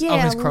eyes? Yeah,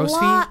 his crow's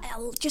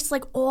feet? Just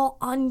like all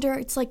under.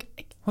 It's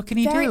like what can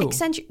he very do?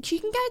 eccentric.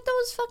 You can get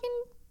those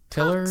fucking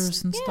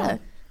fillers and stuff.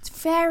 It's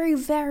very,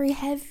 very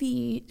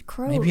heavy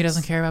crow's. Maybe he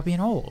doesn't care about being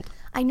old.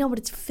 I know, but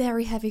it's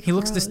very heavy crow's. He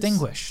looks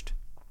distinguished.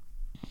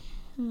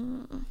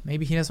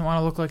 Maybe he doesn't want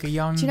to look like a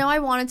young... Do you know I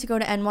wanted to go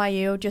to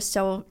NYU just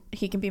so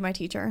he can be my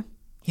teacher?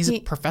 He's a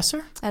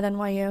professor? At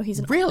NYU.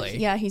 He's really?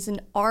 Yeah, he's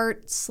an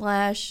art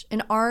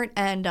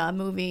and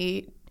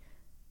movie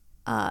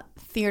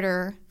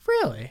theater.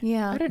 Really?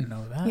 Yeah. I didn't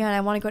know that. Yeah, and I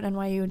want to go to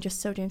NYU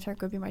just so James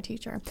Franco would be my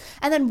teacher.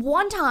 And then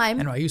one time...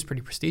 NYU's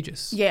pretty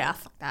prestigious. Yeah,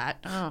 fuck that.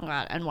 Oh,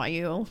 God,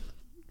 NYU.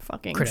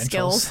 Fucking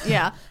skills.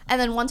 Yeah.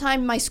 And then one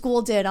time my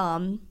school did,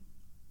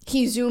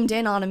 he zoomed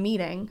in on a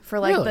meeting for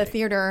like the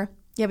theater.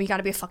 Yeah, but you got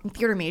to be a fucking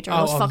theater major.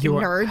 Those fucking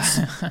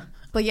nerds.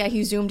 But yeah,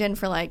 he zoomed in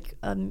for like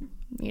a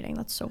meeting.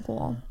 That's so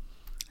cool.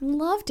 I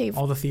love Dave.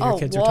 All the theater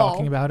kids are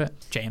talking about it.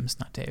 James,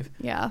 not Dave.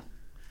 Yeah.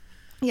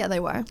 Yeah,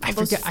 they were.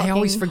 I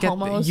always forget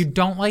that you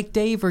don't like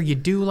Dave or you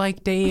do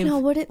like Dave.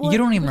 No, you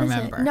don't even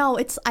remember. No,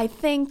 I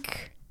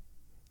think...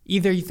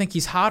 Either you think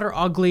he's hot or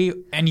ugly,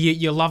 and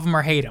you love him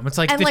or hate him. It's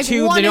like the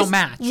two, they don't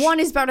match.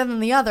 One is better than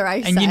the other,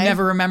 I say. And you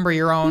never remember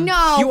your own.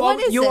 No,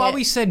 you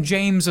always said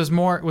James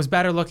was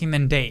better looking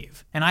than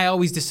Dave, and I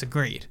always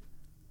disagreed.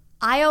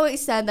 I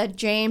always said that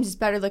James is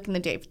better looking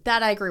than Dave.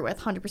 That I agree with,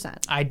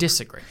 100%. I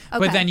disagree. Okay.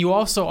 But then you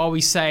also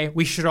always say,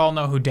 we should all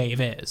know who Dave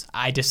is.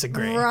 I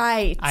disagree.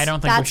 Right. I don't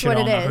think we should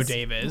all know who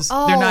Dave is.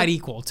 Oh, they're not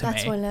equal to me.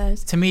 That's what it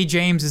is. To me,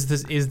 James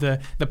is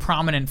the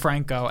prominent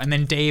Franco, and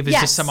then Dave is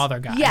just some other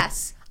guy.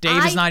 Yes.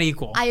 Dave is not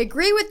equal. I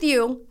agree with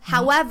you.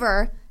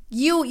 However,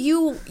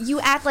 you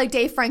act like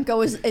Dave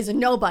Franco is a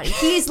nobody.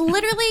 He's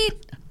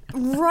literally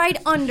right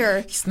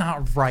under. He's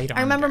not right under.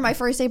 I remember my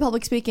first day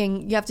public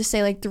speaking, you have to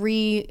say like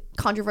 3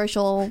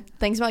 controversial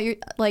things about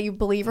you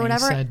believe or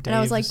whatever. And I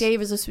was like, Dave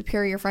is a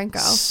superior Franco.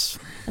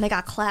 And I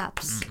got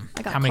claps.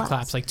 How many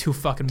claps? Like 2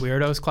 fucking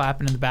weirdos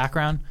clapping in the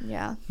background?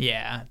 Yeah.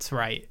 Yeah, that's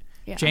right.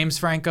 Yeah. James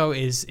Franco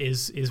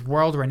is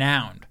world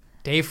renowned.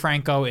 Dave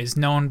Franco is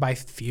known by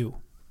few.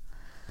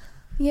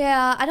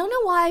 Yeah, I don't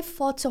know why I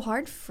fought so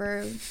hard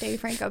for Dave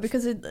Franco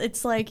because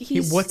it's like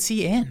what's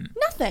he in?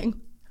 Nothing.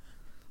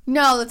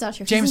 No, that's not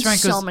true. James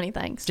Franco's in so many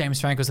things.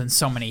 James Franco's in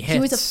so many hits. He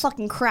was a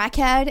fucking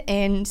crackhead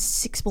in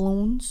Six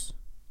Balloons.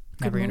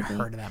 Never even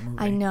heard of that movie.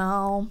 I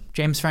know.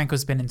 James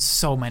Franco's been in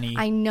so many.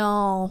 I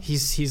know.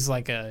 He's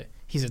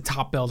a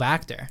top billed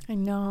actor. I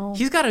know.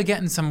 He's got to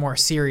get in some more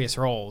serious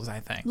roles, I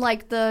think.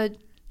 Like that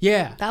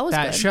was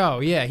that good. show.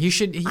 Yeah, he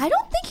should. I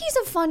don't think he's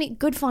a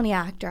good funny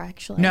actor.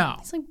 Actually, no,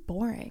 he's like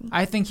boring.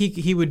 I think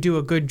he would do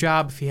a good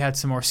job if he had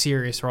some more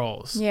serious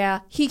roles. Yeah,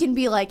 he can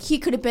be like he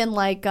could have been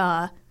like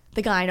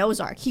the guy in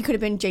Ozark. He could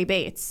have been Jay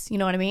Bates. You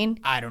know what I mean?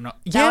 I don't know.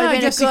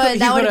 That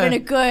would have been a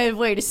good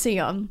way to see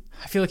him.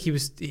 I feel like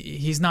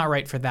he's not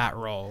right for that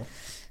role,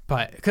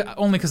 but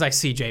only because I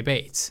see Jay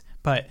Bates.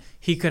 But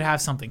he could have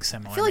something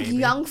similar. I feel like maybe.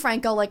 young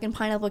Franco, like in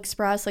Pineapple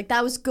Express, like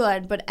that was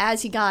good. But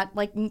as he got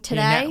like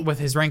today, with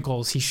his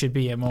wrinkles, he should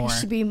be a more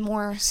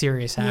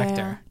serious actor.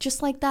 Yeah,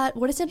 just like that.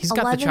 What is it? He's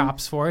got the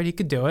chops for it. He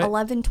could do it.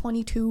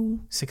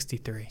 11:22.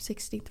 63.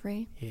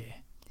 63. Yeah.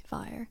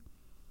 Fire.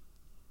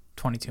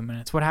 22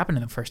 minutes. What happened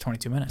in the first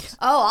 22 minutes?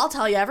 Oh, I'll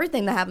tell you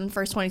everything that happened in the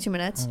first 22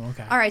 minutes. Oh,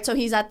 okay. All right, so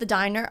he's at the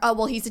diner. Oh,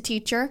 well, he's a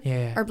teacher.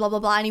 Yeah. Or blah, blah,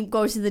 blah. And he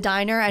goes to the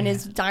diner, and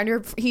his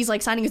diner, he's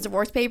like signing his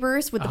divorce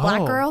papers with the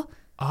black girl.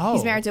 Oh.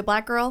 He's married to a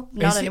black girl.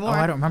 Not anymore. Oh,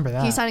 I don't remember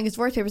that. He's signing his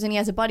divorce papers, and he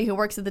has a buddy who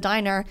works at the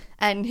diner,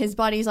 and his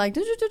buddy's like,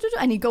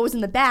 and he goes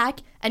in the back,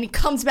 and he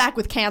comes back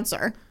with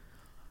cancer.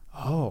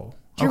 Oh.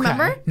 Do you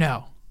remember?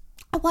 No.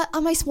 What?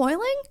 Am I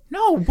spoiling?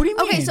 No. What do you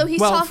mean? Okay, so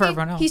he's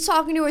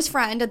talking to his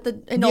friend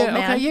an old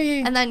man. Okay,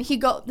 yeah. And then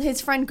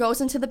his friend goes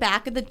into the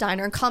back of the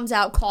diner and comes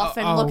out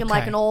coughing, looking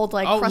like an old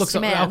crusty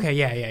man. Okay,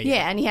 yeah.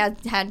 Yeah, and he had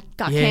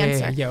got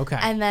cancer. Yeah, okay.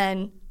 And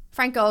then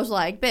Franco's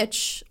like,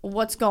 bitch,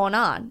 what's going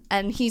on?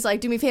 And he's like,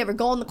 do me a favor,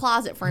 go in the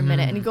closet for a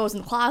minute. And he goes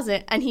in the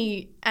closet and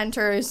he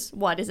enters,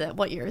 what is it?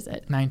 What year is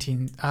it?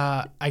 19,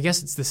 I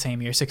guess it's the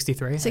same year,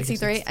 63.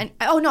 63. And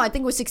no, I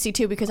think it was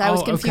 62 because I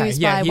was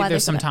confused by why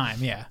there's some time,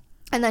 yeah.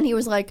 And then he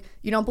was like,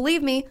 you don't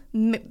believe me,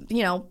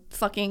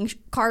 fucking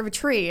carve a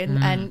tree.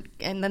 And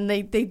then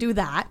they do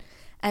that.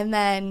 And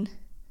then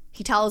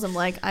he tells him,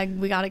 like,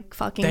 we got to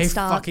fucking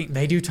stop.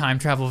 They do time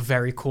travel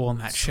very cool in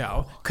that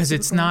show. Because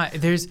it's not,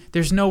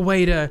 there's no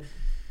way to,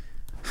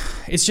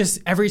 it's just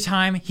every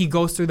time he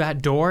goes through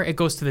that door, it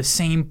goes to the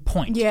same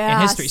point in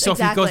history. So if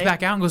he goes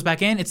back out and goes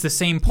back in, it's the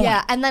same point.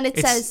 Yeah, and then it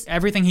says.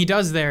 Everything he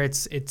does there,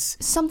 it's.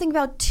 Something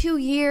about 2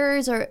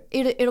 years or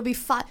it'll be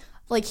 5.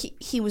 Like,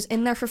 he was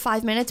in there for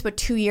 5 minutes, but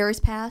 2 years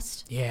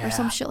passed. Yeah. Or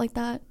some shit like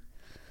that.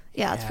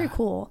 Yeah, it's pretty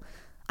cool.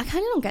 I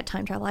kind of don't get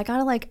time travel. I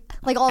gotta like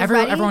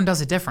already. Everyone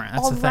does it different.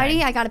 That's the thing.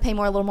 Already, I gotta pay a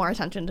little more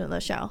attention to the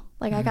show.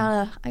 Like, I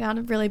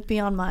gotta really be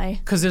on my.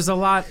 Because there's a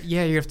lot.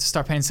 Yeah, you have to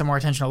start paying some more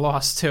attention to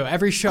Lost too.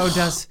 Every show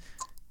does.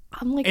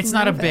 I'm like. It's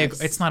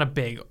nervous. not a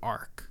big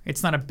arc.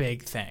 It's not a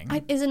big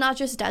thing. Is it not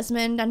just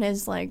Desmond and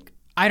his like?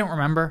 I don't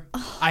remember.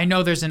 I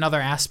know there's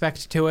another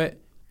aspect to it.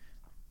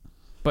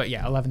 But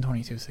yeah,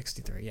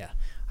 11/22/63. Yeah,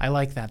 I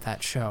like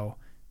that show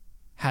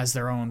has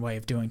their own way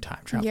of doing time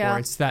travel. Yeah, where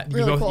it's that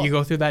really you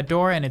go through that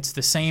door and it's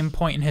the same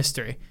point in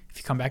history. If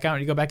you come back out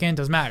and you go back in, it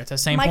doesn't matter. It's the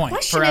same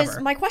point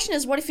forever. My question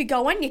is, what if you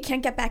go in, you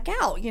can't get back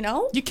out? You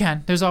know, you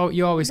can.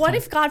 You always. What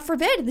if, God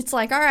forbid, it's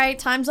like, all right,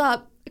 time's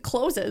up, it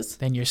closes.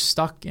 Then you're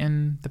stuck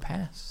in the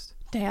past.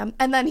 Damn.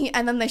 And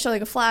then they show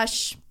like a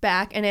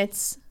flashback, and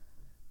it's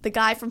the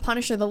guy from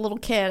Punisher, the little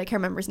kid. I can't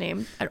remember his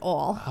name at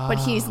all, but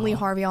he's Lee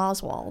Harvey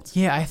Oswald.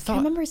 Yeah, I thought. I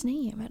can't remember his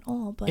name at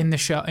all, but in the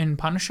show in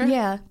Punisher.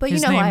 Yeah, but you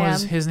know who I am.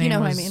 His name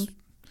was. I mean.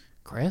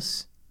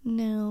 Chris?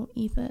 No,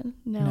 Ethan.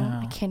 No,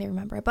 I can't even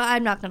remember it, but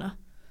I'm not gonna.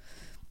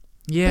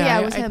 Yeah,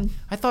 it was him.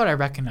 I thought I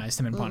recognized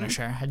him in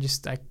Punisher.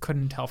 I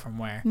couldn't tell from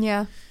where.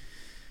 Yeah.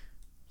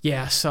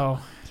 Yeah, so.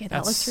 Yeah,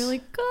 that looks really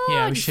good.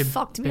 Yeah, we should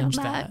fucked me on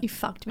that. You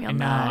fucked me on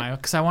that. I know,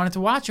 because I wanted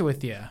to watch it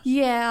with you.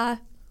 Yeah.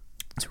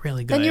 It's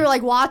really good. Then you were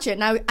like, watch it,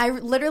 and I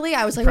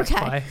was like, press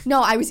okay. play.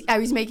 No, I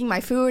was making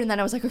my food, and then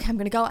I was like, okay, I'm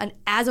gonna go. And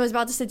as I was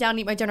about to sit down and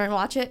eat my dinner and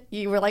watch it,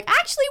 you were like,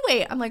 actually,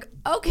 wait. I'm like,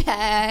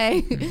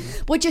 okay,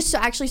 which is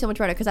actually so much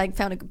better because I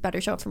found a better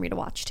show for me to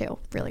watch too.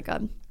 Really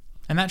good.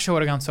 And that show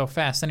would have gone so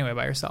fast anyway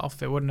by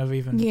yourself. It wouldn't have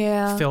even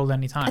filled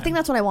any time. I think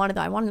that's what I wanted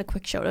though. I wanted a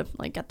quick show to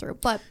like get through,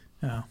 but.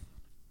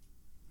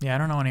 Yeah, I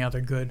don't know any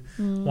other good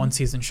one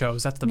season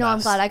shows. That's the best. No,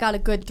 I'm glad I got a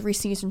good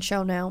 3-season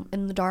show now.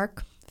 In the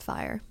Dark,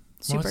 fire.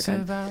 Super What's good.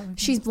 It about?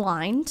 She's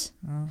blind,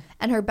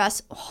 and her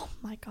best. Oh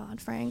my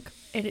God, Frank!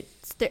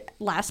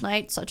 Last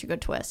night, such a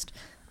good twist.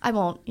 I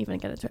won't even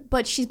get into it.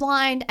 But she's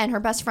blind, and her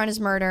best friend is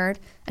murdered,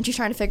 and she's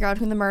trying to figure out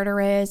who the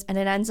murderer is, and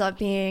it ends up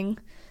being.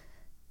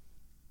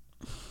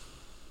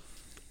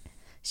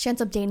 She ends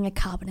up dating a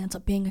cop and ends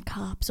up being a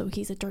cop, so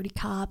he's a dirty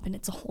cop, and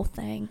it's a whole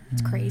thing.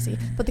 It's crazy.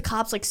 But the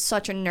cop's like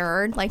such a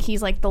nerd. Like,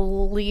 he's like the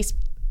least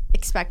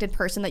expected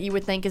person that you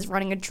would think is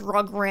running a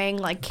drug ring,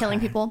 like killing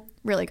people.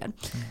 Really good.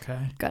 Okay.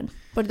 Good.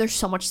 But there's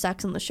so much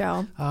sex in the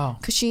show. Oh.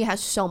 Because she has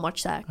so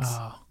much sex.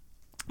 Oh.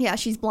 Yeah,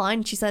 she's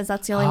blind. She says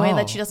that's the only way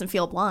that she doesn't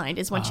feel blind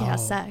is when she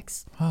has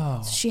sex.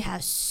 Oh. So she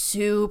has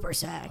super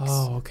sex.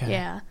 Oh, okay.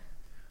 Yeah.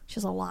 She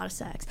has a lot of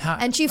sex.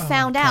 And she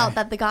found out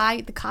that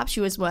the cop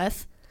she was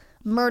with,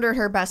 murdered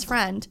her best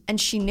friend,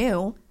 and she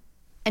knew,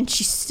 and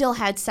she still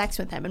had sex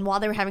with him. And while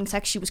they were having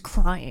sex, she was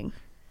crying.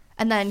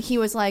 And then he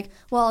was like,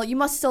 well, you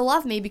must still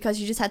love me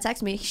because you just had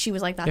sex with me. She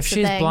was like, that's the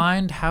thing. If she's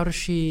blind, how does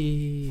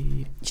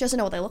she... She doesn't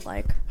know what they look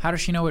like. How does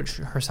she know what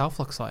herself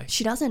looks like?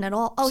 She doesn't at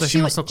all. Oh, so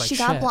she must look like she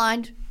got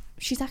blind.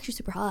 She's actually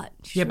super hot.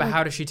 But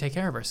how does she take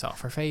care of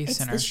herself? Her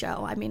face and her... It's the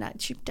show. I mean,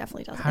 she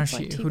definitely does. How does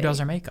she... Who does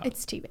her makeup?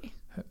 It's TV.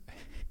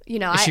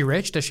 Is she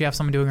rich? Does she have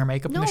someone doing her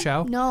makeup in the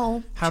show?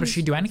 No. How does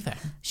she do anything?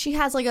 She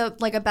has like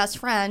a best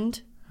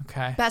friend.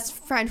 Okay. Best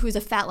friend who's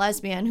a fat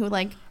lesbian who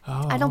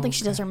I don't think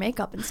she does her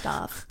makeup and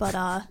stuff, but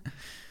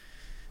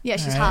yeah,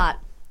 she's hot.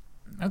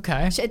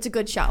 Okay. It's a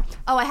good show.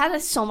 Oh, I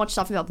had so much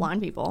stuff about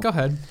blind people. Go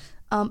ahead.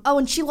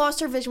 And she lost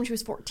her vision when she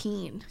was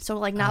 14, so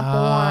not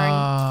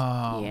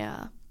born.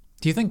 Yeah.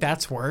 Do you think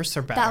that's worse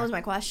or better? That was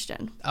my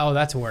question. Oh,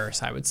 that's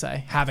worse, I would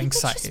say. Having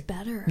sight. It's just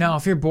better. No,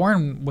 if you're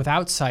born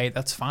without sight,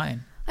 that's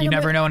fine. You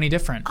never know any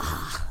different.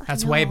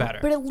 That's way better.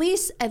 But at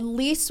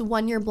least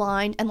when you're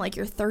blind and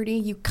you're 30,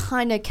 you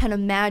kind of can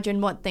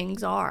imagine what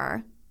things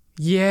are.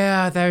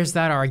 Yeah, there's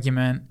that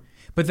argument.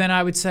 But then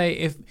I would say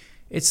if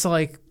it's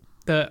like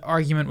the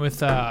argument with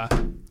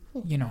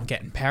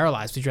getting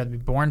paralyzed. Would you rather be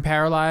born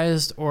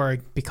paralyzed or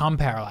become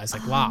paralyzed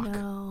like Locke?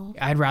 No.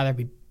 I'd rather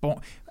be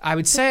born. I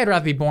would say I'd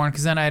rather be born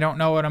because then I don't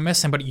know what I'm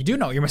missing. But you do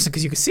know what you're missing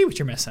because you can see what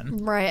you're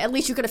missing. Right. At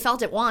least you could have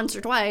felt it once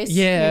or twice.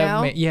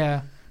 Yeah.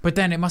 Yeah. But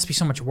then it must be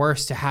so much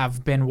worse to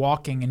have been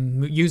walking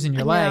and using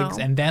your legs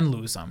and then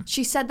lose them.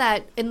 She said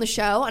that in the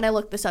show, and I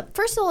looked this up.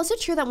 First of all, is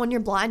it true that when you're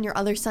blind, your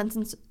other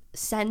senses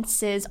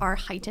are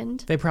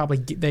heightened?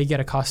 They get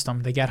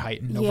accustomed. They get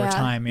heightened over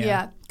time.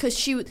 Yeah. Because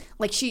she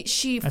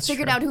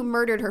figured out who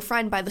murdered her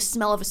friend by the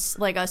smell of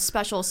a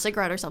special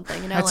cigarette or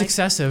something. That's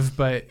excessive,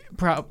 but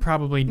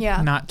probably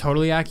not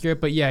totally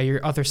accurate. But yeah,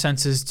 your other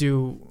senses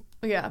do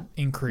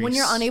increase.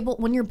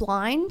 When you're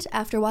blind,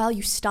 after a while,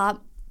 you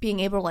stop being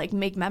able to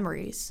make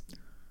memories.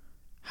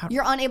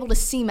 You're unable to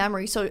see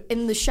memories. So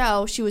in the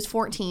show, she was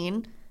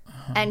 14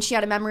 and she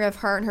had a memory of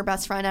her and her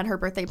best friend at her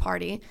birthday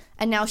party.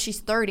 And now she's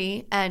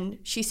 30 and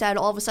she said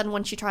all of a sudden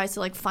when she tries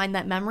to find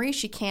that memory,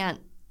 she can't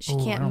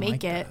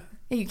make it.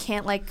 Yeah, you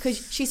can't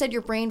because she said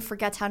your brain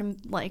forgets how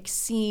to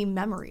see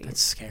memories.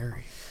 That's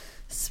scary.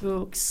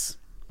 Spooks.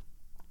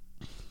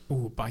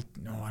 Ooh,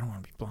 no, I don't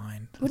want to be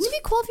blind. Wouldn't it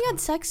be cool if you had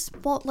sex?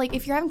 Well,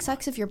 if you're having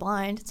sex if you're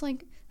blind, it's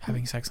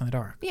having sex in the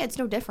dark. Yeah, it's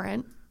no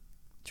different.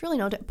 It's really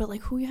no different. But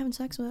who are you having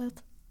sex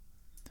with?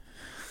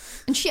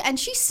 And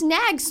she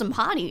snags some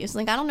hotties.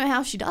 I don't know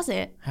how she does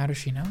it. How does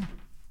she know?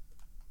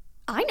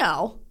 I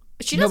know.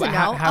 She doesn't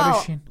know. How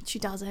does she? She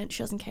doesn't.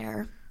 She doesn't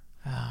care.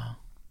 Oh.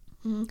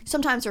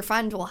 Sometimes her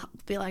friend will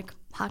be like,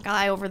 hot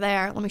guy over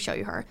there. Let me show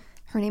you her.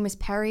 Her name is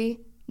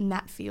Perry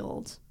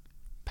Matfield.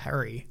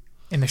 Perry?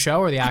 In the show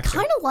or the actor?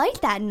 I kind of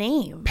like that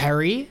name.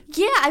 Perry?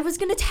 Yeah, I was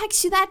going to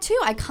text you that too.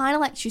 I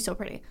kind of she's so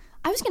pretty.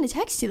 I was going to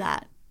text you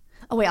that.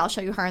 Oh, wait, I'll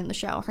show you her in the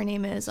show. Her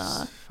name is...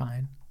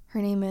 Fine.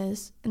 Her name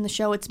is... In the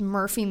show, it's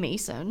Murphy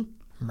Mason.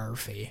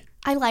 Murphy.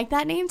 I like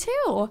that name, too.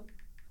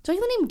 Do you like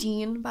the name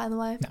Dean, by the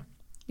way? No.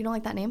 You don't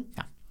like that name?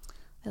 No.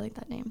 I like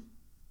that name.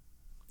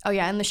 Oh,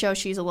 yeah, in the show,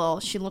 she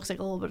looks like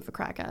a little bit of a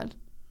crackhead.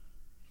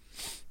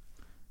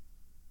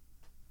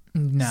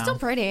 No. Still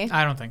pretty.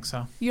 I don't think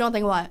so. You don't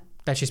think what?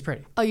 That she's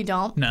pretty. Oh, you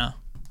don't? No.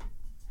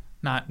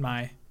 Not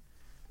my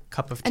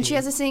cup of tea. And she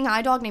has a seeing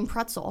eye dog named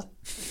Pretzel.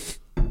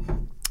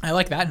 I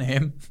like that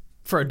name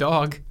for a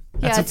dog.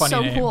 That's a funny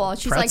so name. Cool.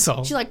 She's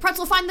Pretzel. She's like,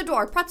 Pretzel, find the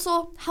door.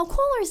 Pretzel. How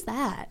cool is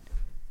that?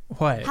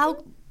 What?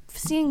 How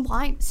seeing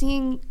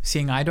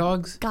eye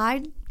dogs?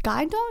 Guide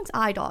dogs?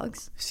 Eye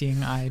dogs.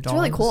 Seeing eye dogs. It's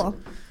really cool.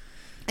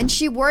 And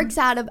she works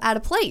at a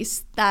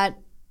place that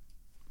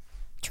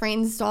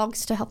trains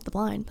dogs to help the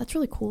blind. That's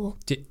really cool.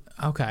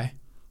 Okay.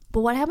 But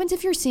what happens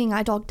if your seeing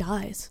eye dog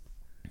dies?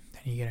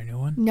 Then you get a new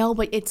one? No,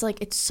 but it's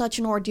such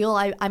an ordeal.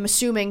 I'm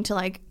assuming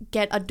to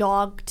get a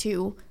dog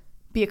to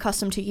be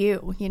accustomed to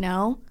you,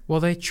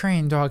 Well, they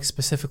train dogs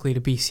specifically to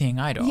be seeing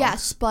eye dogs.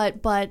 Yes,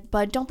 but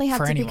don't they have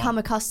to anyone. become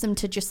accustomed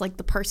to just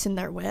the person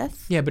they're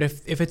with? Yeah, but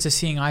if it's a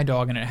seeing eye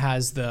dog and it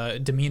has the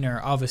demeanor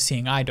of a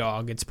seeing eye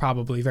dog, it's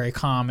probably very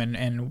calm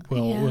and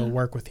will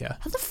work with you.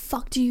 How the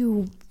fuck do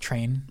you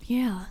train?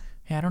 Yeah.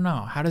 Yeah, I don't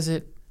know. How does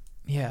it?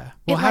 Yeah.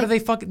 Well, how do they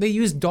they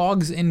use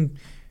dogs in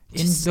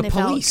the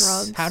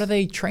police? How do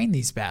they train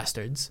these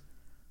bastards?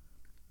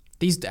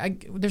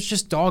 There's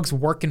just dogs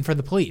working for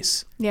the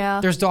police.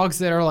 Yeah. There's dogs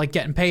that are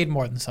getting paid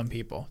more than some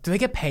people. Do they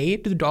get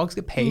paid? Do the dogs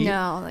get paid?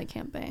 No, they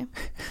can't pay.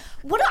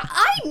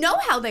 I know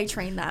how they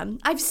train them.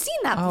 I've seen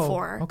that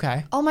before.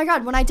 Okay. Oh my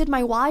God. When I did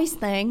my WISE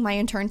thing, my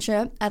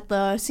internship at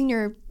the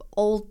senior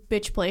old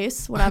bitch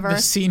place, whatever. The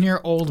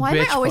senior old bitch place. Why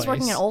am I always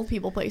working at old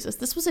people places?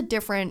 This was a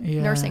different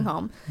nursing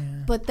home. Yeah.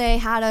 But they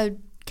had a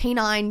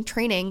canine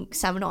training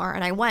seminar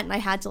and I went and I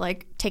had to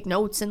take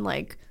notes and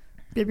blah,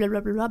 blah, blah,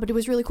 blah, blah. But it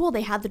was really cool.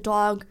 They had the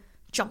dog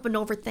jumping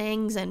over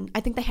things and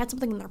I think they had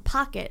something in their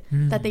pocket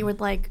that they would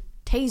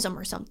tase them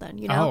or something,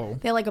 They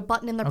had a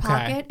button in their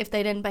pocket. If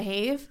they didn't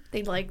behave,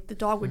 the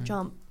dog would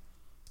jump.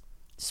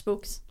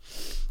 Spooks.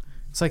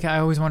 It's like I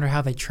always wonder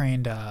how they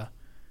trained. I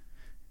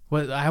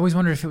always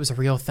wondered if it was a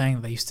real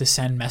thing. They used to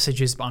send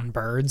messages on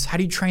birds. How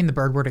do you train the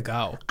bird where to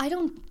go? I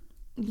don't.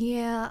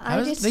 Yeah, I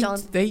I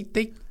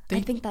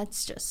think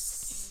that's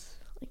just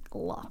like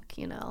luck,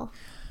 you know.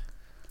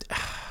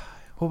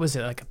 What was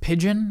it, like a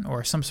pigeon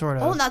or some sort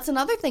of? Oh, that's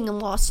another thing in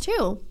Lost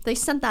too. They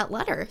sent that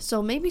letter,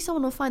 so maybe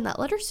someone will find that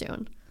letter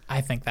soon.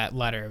 I think that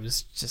letter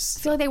was just.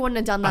 I feel like they wouldn't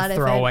have done that a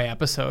throwaway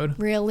episode.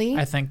 Really?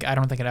 I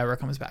don't think it ever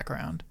comes back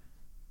around.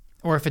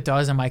 Or if it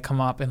does, it might come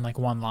up in like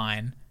one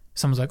line.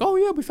 Someone's like, "Oh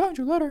yeah, we found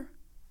your letter,"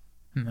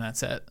 and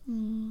that's it.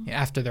 Yeah,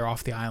 after they're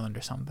off the island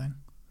or something.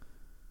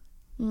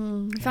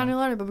 We found your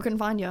letter, but we couldn't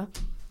find you.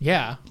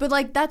 Yeah. But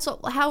like, that's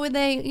how would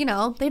they? You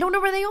know, they don't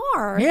know where they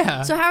are.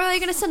 Yeah. So how are they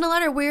going to send a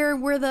letter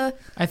where the?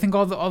 I think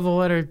all the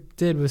letter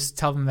did was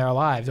tell them they're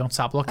alive. Don't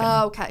stop looking.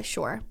 Oh, okay,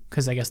 sure.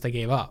 Because I guess they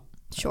gave up.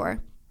 Sure.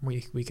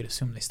 We could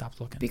assume they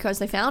stopped looking. Because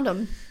they found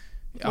him.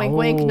 Wink,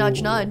 wink,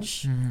 nudge,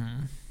 nudge.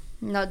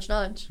 Mm-hmm. Nudge,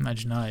 nudge.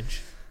 Nudge,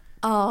 nudge.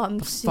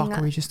 The fuck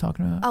are we just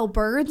talking about? Oh,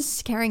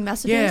 birds carrying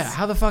messages? Yeah,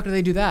 how the fuck do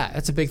they do that?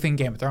 That's a big thing in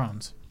Game of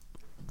Thrones.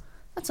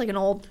 That's like an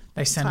old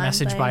They send a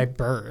message by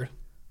bird.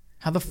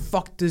 How the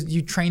fuck does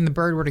you train the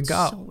bird where to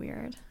go? So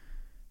weird.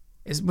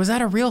 Was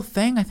that a real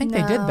thing? I think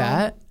they did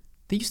that.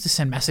 They used to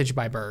send message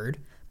by bird.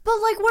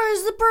 But like, where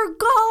does the bird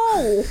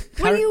go?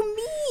 What do you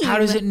mean? How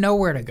does it know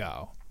where to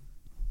go?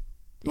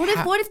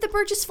 What if the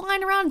bird just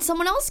flying around and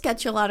someone else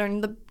gets your letter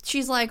and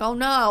she's like, oh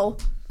no,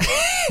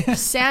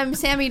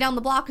 Sammy down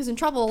the block is in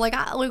trouble. Like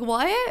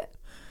what?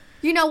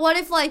 You know, what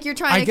if like you're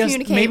trying to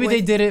communicate? Maybe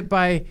they did it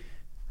by.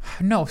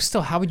 No,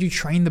 still, how would you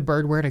train the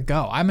bird where to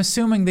go? I'm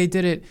assuming they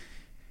did it.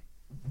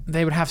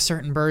 They would have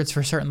certain birds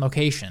for certain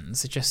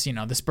locations. It just, you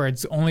know, this bird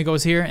only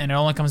goes here and it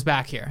only comes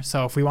back here.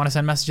 So if we want to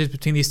send messages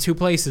between these two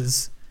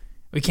places,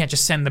 we can't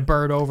just send the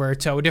bird over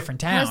to a different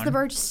town. What if the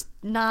bird just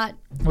not?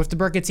 What if the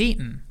bird gets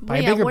eaten by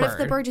a bigger bird? What if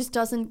the bird just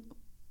doesn't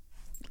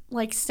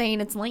like stay in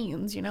its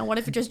lanes? You know, what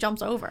if it just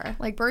jumps over?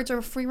 Like birds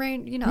are free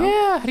range. You know.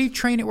 Yeah. How do you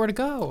train it where to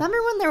go?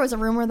 Remember when there was a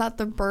rumor that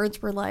the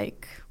birds were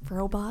like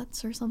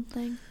robots or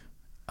something?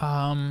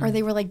 Or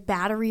they were like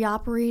battery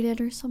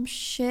operated or some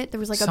shit. There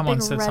was like a big Reddit.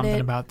 Someone said something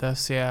about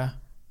this. Yeah.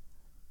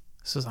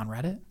 This was on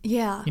Reddit?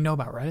 Yeah. You know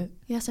about Reddit?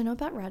 Yes, I know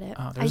about Reddit.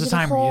 Oh, there was a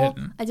time where you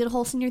didn't. I did a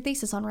whole senior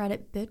thesis on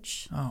Reddit,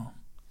 bitch. Oh.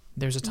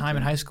 There's a time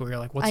in high school where you're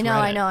like, what's Reddit?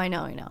 Reddit? I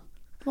know.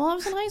 Well, I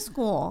was in high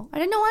school. I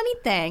didn't know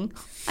anything.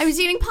 I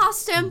was eating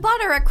pasta and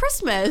butter at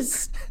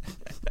Christmas.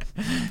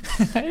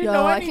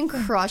 I can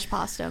crush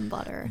pasta and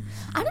butter.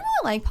 I don't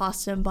really like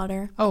pasta and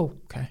butter. Oh,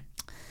 okay.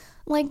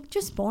 Like,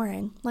 just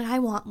boring. Like, I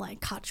want,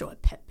 like, cacio e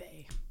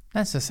pepe.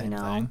 That's the same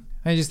thing.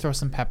 They just throw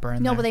some pepper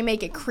in there. No, but they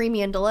make it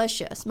creamy and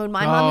delicious. When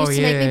my mom used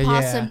to make me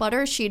pasta and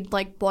butter, she'd,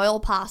 like, boil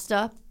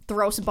pasta,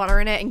 throw some butter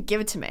in it, and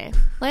give it to me.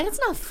 Like, it's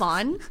not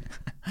fun.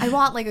 I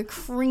want, like, a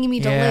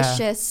creamy,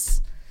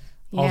 delicious...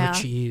 All the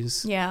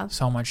cheese. Yeah.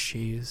 So much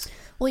cheese.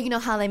 Well, you know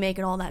how they make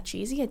it all that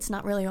cheesy? It's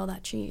not really all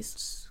that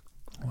cheese.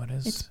 What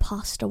is? It's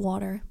pasta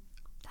water.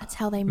 That's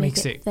how they make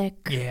it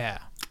thick. Yeah.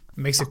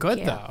 Makes it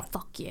good, though.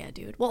 Fuck yeah,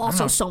 dude. Well,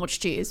 also so much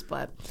cheese,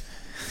 but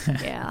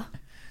yeah.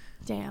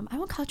 Damn. I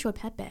want cacio e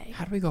pepe.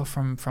 How do we go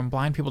from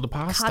blind people to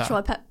pasta? Cacio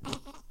e pepe.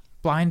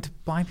 Blind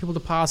people to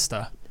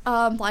pasta.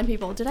 Blind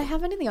people. Did I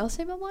have anything else to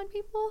say about blind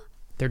people?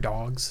 They're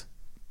dogs.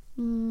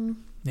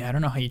 Yeah, I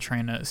don't know how you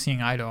train a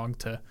seeing eye dog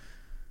to...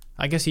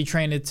 I guess you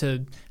train it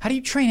to... How do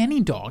you train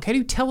any dog? How do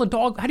you tell a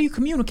dog... How do you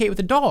communicate with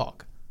a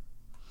dog?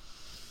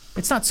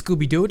 It's not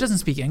Scooby-Doo. It doesn't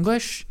speak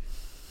English.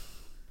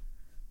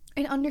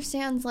 It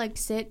understands, like,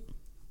 sit.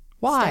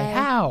 Why? Stay.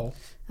 How?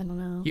 I don't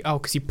know.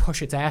 Because you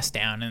push its ass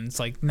down and it's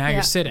like, now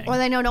you're sitting. Or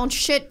they know don't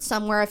shit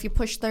somewhere if you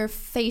push their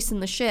face in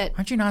the shit.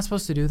 Aren't you not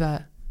supposed to do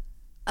that?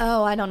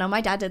 Oh, I don't know.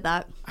 My dad did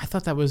that. I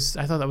thought that was...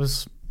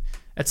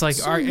 It's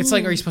like, are you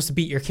supposed to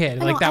beat your kid?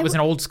 Like, that was an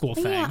old school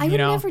thing. Yeah, I would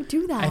never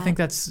do that. I think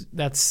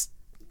that's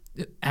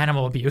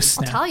animal abuse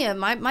now. I'll tell you,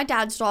 my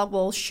dad's dog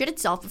will shit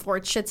itself before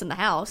it shits in the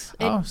house.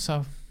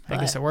 So I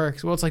guess it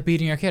works. Well, it's like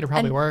beating your kid. It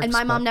probably works. And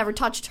my mom never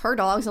touched her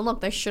dogs, and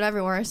look, there's shit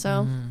everywhere,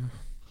 so...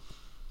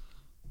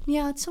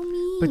 Yeah, it's so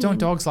mean. But don't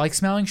dogs like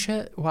smelling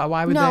shit?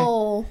 Why would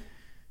they?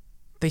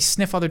 They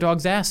sniff other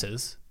dogs'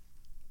 asses.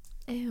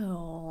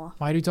 Ew.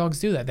 Why do dogs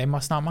do that? They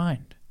must not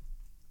mind.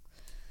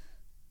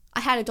 I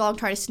had a dog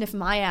try to sniff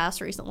my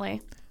ass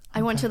recently.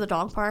 I went to the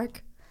dog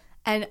park,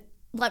 and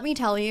let me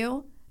tell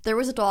you, there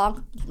was a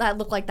dog that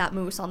looked like that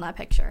moose on that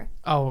picture.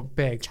 Oh,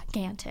 big.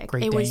 Gigantic.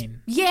 Great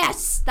Dane.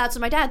 Yes, that's what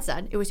my dad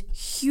said. It was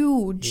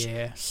huge.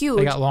 Yeah. Huge.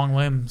 They got long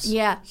limbs.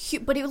 Yeah,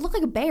 but it looked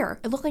like a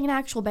bear. It looked like an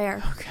actual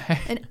bear. Okay.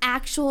 An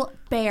actual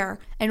bear.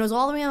 And it was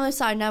all the way on the other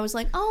side, and I was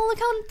like, oh, look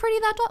how pretty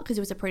that dog, because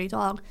it was a pretty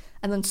dog.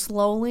 And then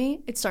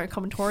slowly, it started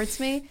coming towards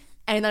me,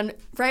 and then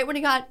right when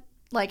it got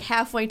like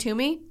halfway to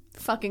me,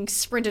 fucking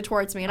sprinted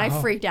towards me, and I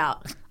freaked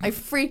out.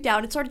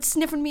 It started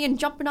sniffing me and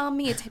jumping on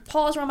me. Its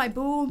paws were on my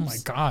boobs. Oh my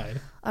God.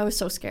 I was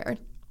so scared.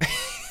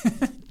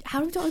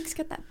 How do dogs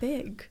get that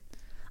big?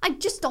 I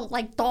just don't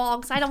like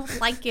dogs. I don't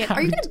like it.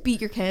 Are you going to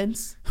beat your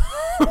kids?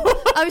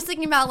 I was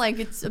thinking about, like,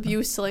 it's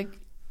abuse to, like,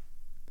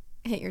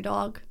 hit your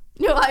dog.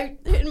 No,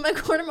 in my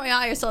corner of my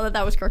eye, I saw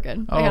that was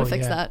crooked. I gotta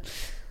fix that.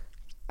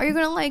 Are you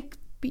gonna like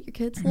beat your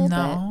kids a little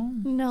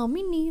bit? No,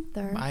 me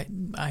neither. I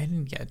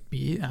didn't get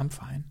beat. I'm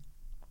fine.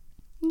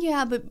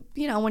 Yeah, but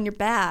you know when you're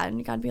bad,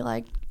 you gotta be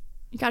like,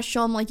 you gotta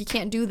show them like you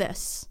can't do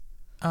this.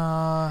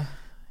 Yeah.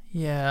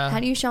 How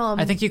do you show them?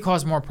 I think you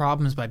cause more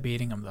problems by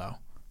beating them, though.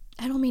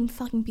 I don't mean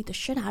fucking beat the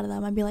shit out of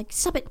them. I'd be like,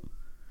 stop it.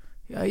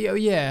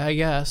 Yeah, I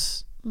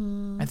guess.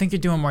 I think you're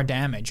doing more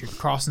damage. You're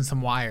crossing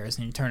some wires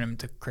and you turn them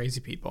into crazy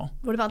people.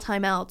 What about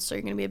timeouts? Are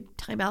you gonna be a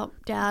timeout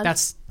dad?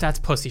 That's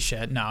pussy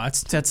shit. No,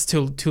 that's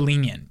too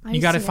lenient. You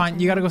gotta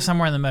go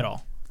somewhere in the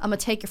middle. I'm gonna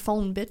take your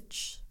phone,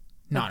 bitch.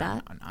 No.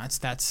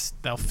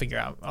 They'll figure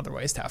out other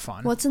ways to have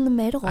fun. What's in the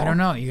middle? I don't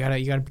know. You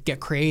gotta get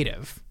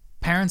creative.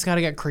 Parents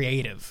gotta get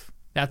creative.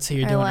 That's how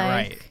you're doing it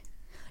right.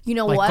 You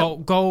know like,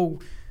 what? Go.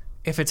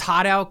 If it's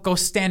hot out, go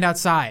stand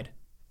outside.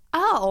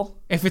 Oh.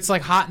 If it's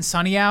like hot and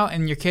sunny out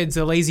and your kid's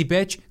a lazy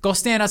bitch, go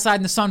stand outside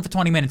in the sun for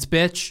 20 minutes,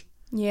 bitch.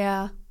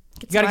 Yeah.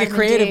 You gotta get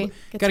creative.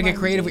 Gotta get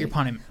creative with your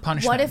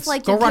punishments. What if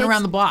like go run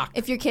around the block?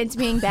 If your kid's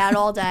being bad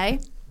all day,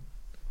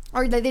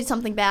 or they did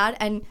something bad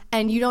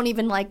and you don't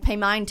even like pay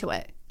mind to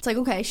it. It's like,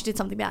 okay, she did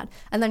something bad.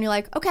 And then you're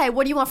like, okay,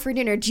 what do you want for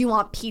dinner? Do you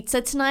want pizza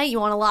tonight? You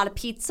want a lot of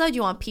pizza? Do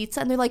you want pizza?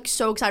 And they're like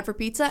so excited for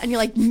pizza. And you're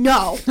like,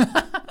 no,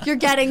 you're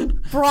getting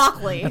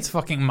broccoli. That's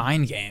fucking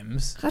mind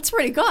games. That's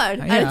pretty good.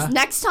 Yeah. And it's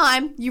next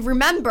time you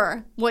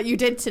remember what you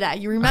did today.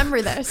 You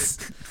remember this.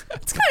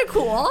 It's kind of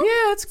cool.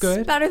 Yeah, it's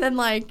good. It's better than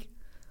like,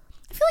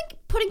 I feel like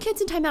putting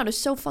kids in timeout is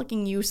so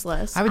fucking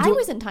useless. I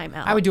was in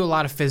timeout. I would do a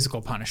lot of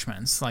physical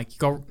punishments. Like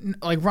go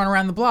like run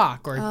around the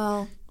block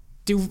or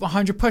do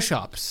 100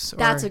 push-ups.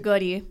 That's a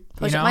goodie.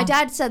 Push-up. My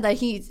dad said that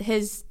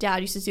his dad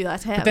used to do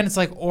that to him. But then it's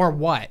like, or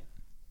what?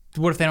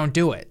 What if they don't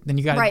do it? Then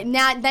you got right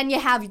now. Then you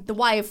have the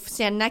wife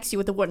stand next to you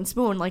with a wooden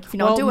spoon. Like if you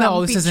don't do it,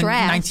 no, this isn't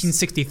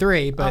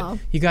 1963. But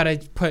you got to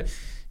put,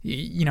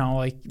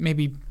 like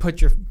maybe put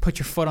your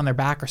foot on their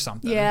back or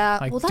something. Yeah,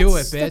 like do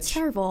it, bitch. That's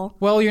terrible.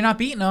 Well, you're not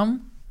beating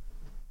them.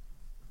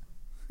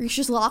 You should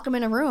just lock him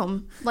in a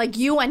room. Like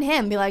you and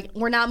him be like,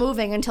 we're not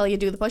moving until you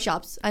do the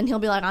push-ups. And he'll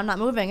be like, I'm not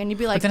moving. And you'd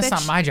be like, but then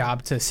it's not my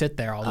job to sit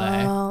there all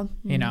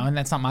day. And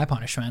that's not my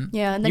punishment.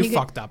 Yeah. And then you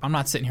fucked up. I'm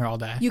not sitting here all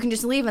day. You can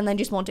just leave and then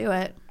just won't do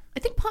it. I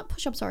think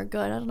push-ups are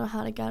good. I don't know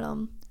how to get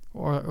them.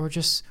 Or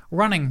just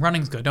running.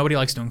 Running's good. Nobody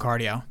likes doing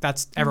cardio.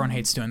 Everyone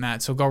hates doing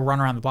that. So go run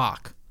around the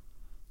block.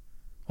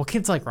 Well,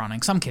 kids like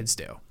running. Some kids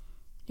do.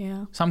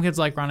 Yeah. Some kids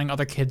like running.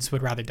 Other kids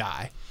would rather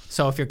die.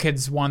 So if your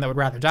kid's one that would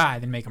rather die,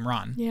 then make him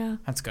run. Yeah.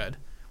 That's good.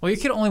 Well, your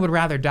kid only would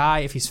rather die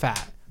if he's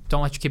fat.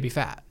 Don't let your kid be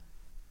fat.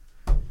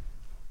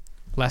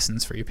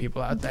 Lessons for you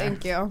people out there.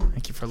 Thank you.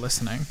 Thank you for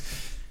listening.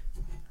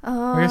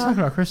 We're talking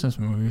about Christmas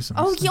movies.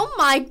 Oh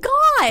my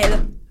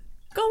God.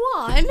 Go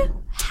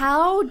on.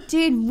 How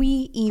did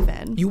we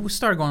even? You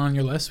started going on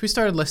your list. We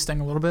started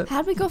listing a little bit.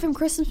 How'd we go from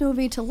Christmas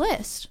movie to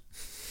list?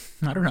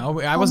 I don't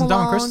know. I wasn't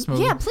done with Christmas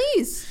movie. Yeah,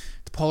 please.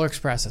 The Polar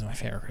Express is my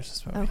favorite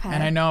Christmas movie. Okay.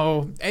 And I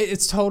know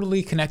it's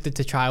totally connected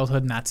to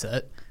childhood and that's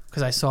it.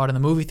 Because I saw it in the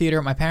movie theater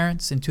at my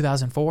parents in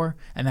 2004,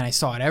 and then I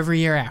saw it every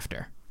year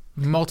after,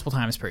 multiple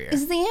times per year.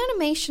 Is the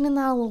animation in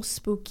that a little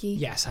spooky?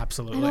 Yes,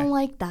 absolutely. I don't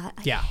like that.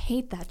 I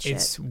hate that shit.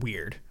 It's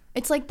weird.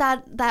 It's like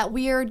that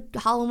weird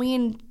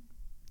Halloween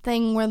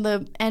thing where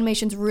the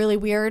animation's really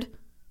weird.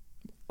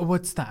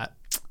 What's that?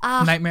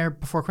 Nightmare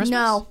Before Christmas?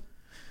 No.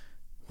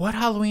 What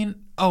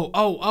Halloween?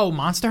 Oh,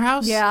 Monster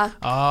House? Yeah.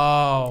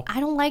 Oh. I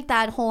don't like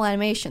that whole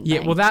animation thing. Yeah,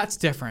 well, that's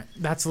different.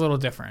 That's a little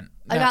different.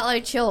 I got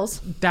like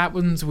chills. That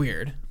one's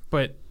weird.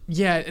 But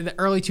yeah, the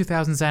early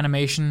 2000s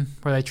animation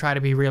where they try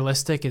to be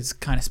realistic is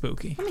kind of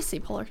spooky. Let me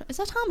see, Polar. Is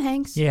that Tom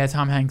Hanks? Yeah,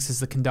 Tom Hanks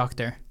is the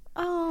conductor.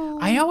 Oh.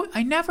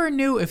 I never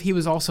knew if he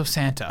was also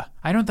Santa.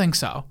 I don't think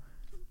so.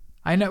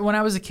 I know when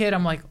I was a kid,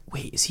 I'm like,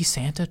 wait, is he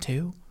Santa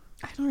too?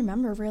 I don't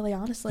remember really,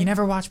 honestly. You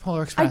never watched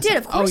Polar Express? I did,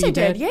 of course I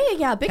did.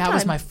 Yeah, big time. That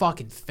was my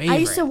fucking favorite. I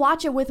used to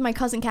watch it with my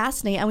cousin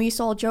Cassidy, and we used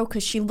to all joke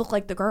because she looked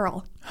like the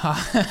girl.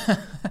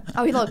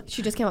 Oh, look,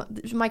 she just came up.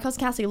 My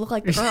cousin Cassidy looked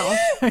like the girl.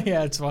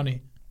 Yeah, it's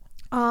funny.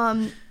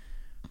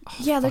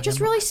 Yeah, they're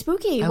just really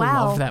spooky. I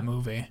wow. love that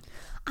movie.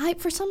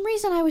 For some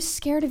reason, I was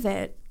scared of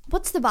it.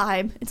 What's the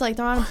vibe? It's like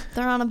they're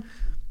on a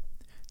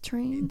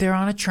train. They're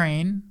on a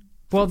train.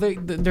 Well,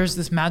 there's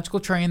this magical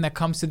train that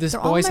comes to this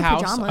boy's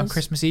house on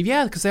Christmas Eve.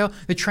 Yeah, because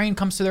the train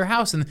comes to their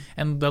house,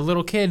 and the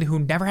little kid, who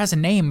never has a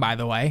name, by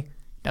the way.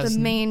 The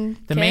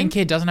main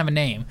kid doesn't have a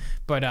name,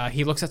 but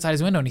he looks outside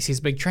his window and he sees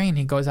a big train.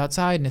 He goes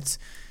outside and it's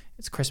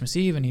Christmas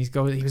Eve, and he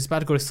was about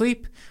to go to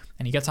sleep,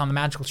 and he gets on the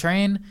magical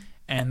train,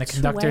 and the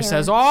conductor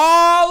says,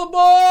 "All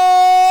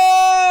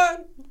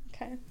aboard!"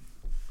 Okay.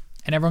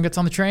 And everyone gets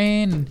on the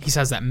train. And he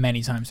says that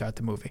many times throughout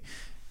the movie,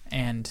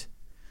 and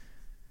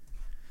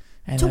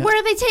to where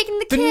are they taking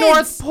the kids? The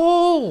North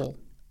Pole.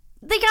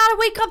 They gotta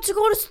wake up to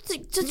go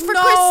for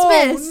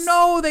Christmas.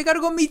 No, they gotta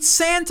go meet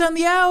Santa and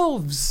the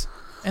elves.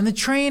 And the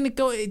train,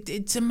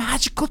 it's a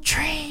magical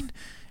train,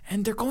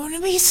 and they're going to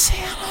meet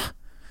Santa.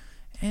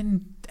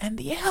 And and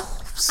the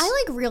elves.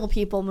 I like real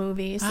people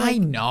movies. I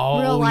know,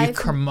 real you life.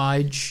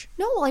 curmudge.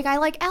 No, like I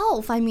like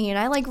Elf. I mean,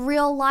 I like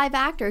real live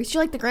actors. Do you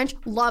like The Grinch?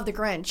 Love The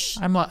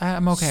Grinch. I'm okay with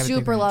the Grinch.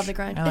 Super love The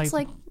Grinch. It's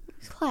like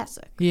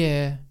classic.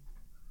 Yeah.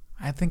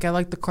 I think I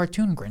like the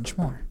cartoon Grinch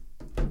more.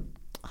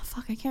 Oh,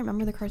 fuck, I can't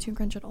remember the cartoon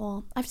Grinch at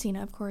all. I've seen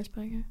it, of course,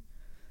 but you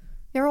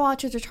ever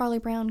watch the Charlie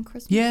Brown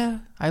Christmas? Yeah,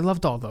 I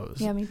loved all those.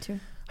 Yeah, me too.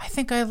 I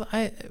think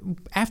I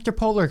after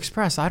Polar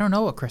Express, I don't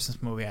know what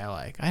Christmas movie I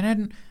like. I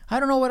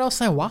don't know what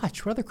else I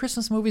watched. What other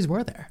Christmas movies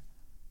were there?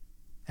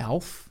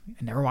 Elf.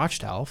 I never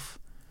watched Elf.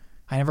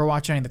 I never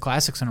watched any of the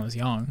classics when I was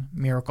young.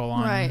 Miracle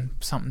on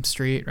something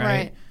street,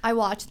 right? I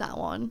watched that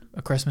one.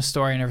 A Christmas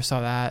Story. I never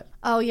saw that.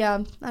 Oh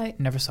yeah, I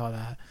never saw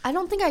that. I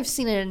don't think I've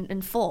seen it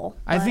in full.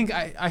 I think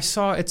I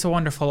saw It's a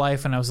Wonderful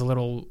Life when I was a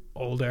little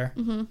older.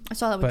 Mm-hmm. I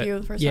saw that with you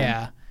the first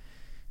time.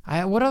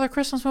 Yeah. What other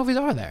Christmas movies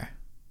are there?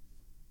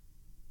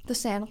 The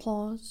Santa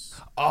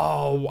Claus.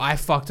 Oh, I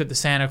fucked with the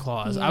Santa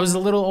Claus. Yeah. I was a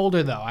little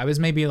older though. I was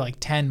maybe like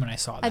 10 when I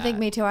saw that. I think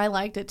me too. I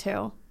liked it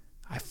too.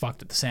 I fucked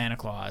with the Santa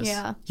Claus.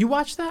 Yeah. You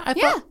watched that?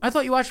 I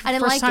thought you watched it for the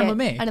first time with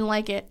me. I didn't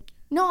like it.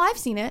 No, I've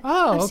seen it.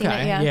 Oh, I've okay. Seen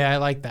it, yeah, I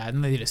like that.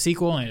 And they did a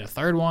sequel and they did a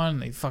third one.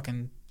 They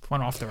fucking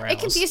went off the rails. It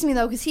confused me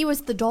though because he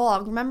was the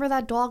dog. Remember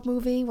that dog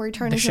movie where he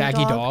turned into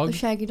Shaggy a dog? The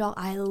Shaggy Dog.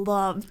 I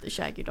loved the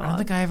Shaggy Dog. I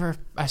don't think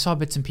I saw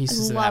bits and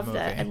pieces of that movie.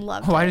 I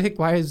loved it.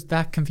 Why is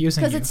that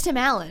confusing you? Because it's Tim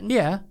Allen.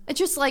 Yeah. It's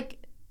just like,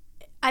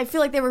 I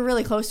feel like they were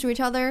really close to each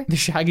other. The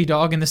Shaggy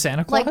Dog and the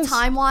Santa Claus? Like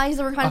time-wise,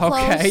 they were kind of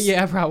close. Okay,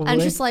 yeah, probably. And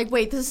it's just like,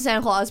 wait, this is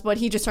Santa Claus, but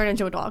he just turned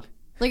into a dog.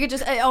 Like,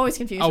 it always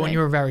confused me. Oh, when you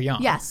were very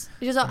young? Yes.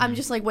 I'm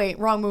just like, wait,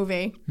 wrong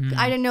movie.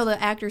 I didn't know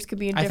the actors could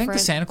be in different... I think the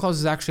Santa Claus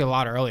is actually a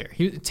lot earlier.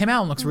 Tim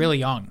Allen looks really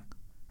young.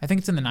 I think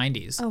it's in the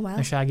 90s. Oh, wow.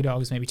 The Shaggy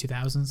Dog is maybe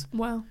 2000s.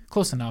 Wow.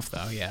 Close enough,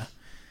 though, yeah.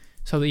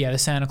 So, the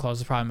Santa Claus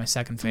is probably my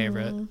second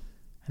favorite.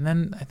 And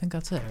then I think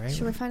that's it, right?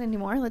 Should we find any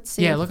more? Let's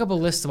see. Yeah, look up a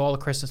list of all the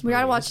Christmas movies. We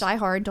gotta watch Die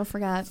Hard, don't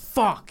forget.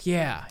 Fuck,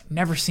 yeah.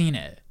 Never seen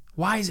it.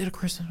 Why is it a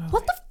Christmas movie?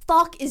 What the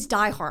fuck is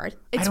Die Hard?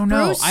 I don't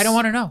know. I don't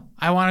want to know.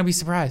 I want to be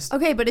surprised.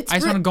 Okay, but it's... I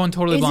just want to go in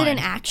totally blind. Is it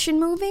an action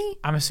movie?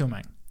 I'm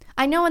assuming.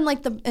 I know in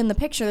the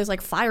picture there's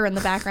like fire in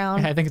the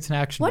background. I think it's an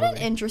action movie. What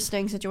an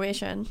interesting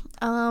situation.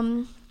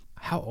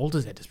 How old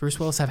is it? Does Bruce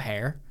Willis have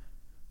hair?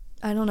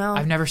 I don't know.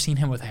 I've never seen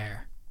him with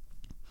hair.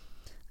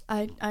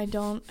 I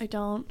don't.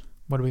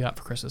 What do we got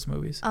for Christmas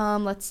movies?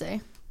 Let's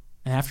see.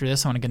 And after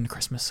this, I want to get into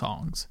Christmas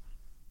songs.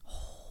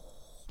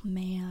 Oh,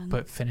 man.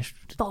 But finish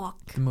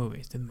the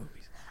movies.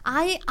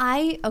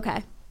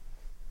 Okay.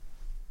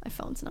 My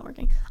phone's not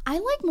working. I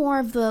like more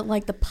of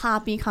the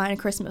poppy kind of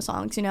Christmas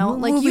songs, you know?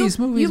 Movies.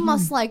 You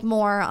must like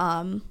more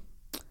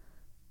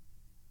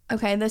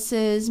okay, this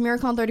is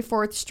Miracle on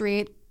 34th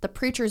Street, The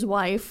Preacher's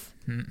Wife.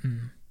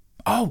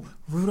 Oh,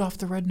 Rudolph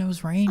the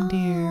Red-Nosed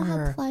Reindeer. Oh,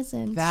 how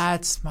pleasant.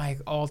 That's my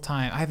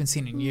all-time. I haven't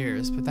seen it in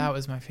years, but that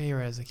was my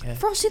favorite as a kid.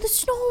 Frosty the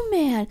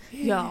Snowman.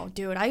 Yo,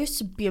 dude, I used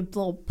to be a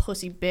little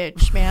pussy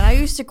bitch, man. I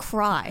used to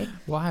cry.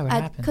 Why? What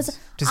happens?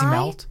 Does he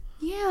melt?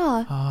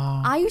 Yeah.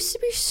 I used to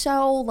be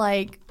so,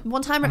 like,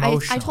 one time,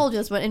 I told you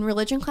this, but in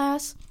religion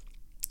class,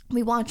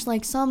 we watched,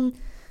 like, some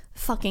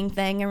fucking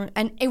thing,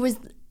 and it was,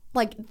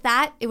 like,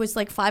 it was,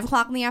 like, 5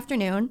 o'clock in the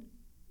afternoon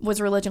was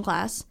religion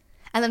class.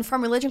 And then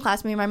from religion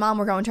class, me and my mom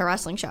were going to a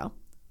wrestling show.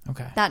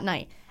 Okay. That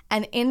night.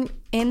 And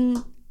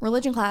in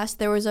religion class,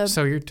 there was a...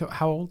 So you're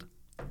how old?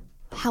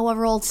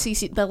 However old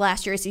the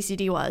last year of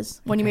CCD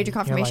was. When you made your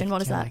confirmation,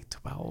 what is that? Like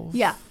 12?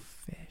 Yeah.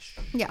 Fish.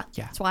 Yeah.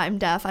 That's why I'm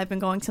deaf. I've been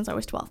going since I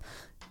was 12.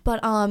 But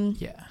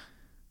yeah.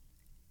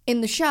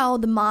 In the show,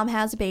 the mom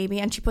has a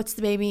baby, and she puts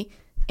the baby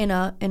in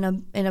a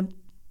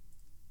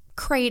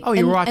crate. Oh,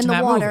 you were watching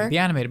that water. movie, the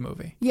animated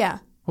movie. Yeah.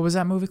 What was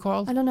that movie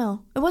called? I don't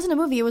know. It wasn't a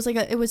movie. It was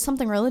it was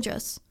something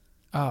religious.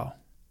 Oh,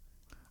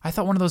 I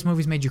thought one of those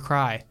movies made you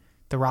cry.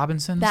 The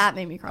Robinsons? That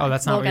made me cry. Oh,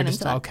 that's not what you're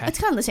just... Okay. It's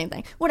kind of the same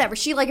thing. Whatever.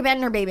 She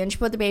abandoned her baby and she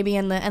put the baby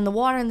in the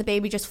water and the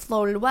baby just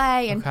floated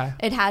away and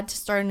it had to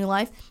start a new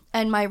life.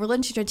 And my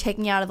religion teacher took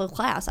me out of the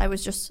class. I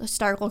was just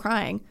hysterical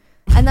crying.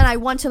 And then I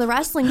went to the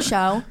wrestling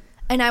show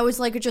and I was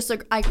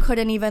I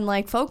couldn't even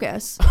like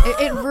focus.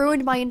 It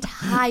ruined my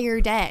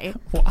entire day.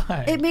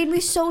 Why? It made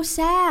me so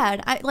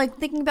sad. I like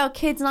thinking about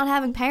kids not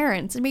having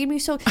parents. It made me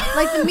so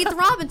like Meet the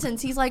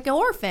Robinsons. He's like an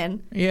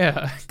orphan.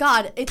 Yeah.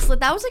 God,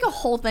 that was like a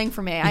whole thing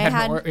for me. I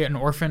had an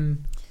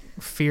orphan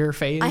fear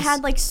phase. I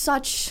had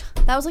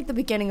that was like the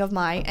beginning of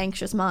my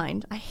anxious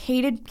mind. I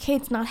hated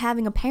kids not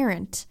having a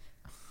parent.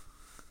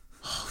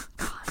 Oh,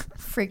 God,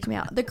 freaked me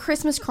out. The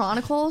Christmas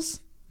Chronicles.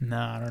 No,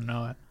 I don't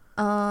know it.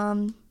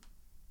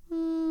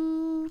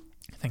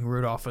 I think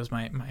Rudolph was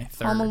my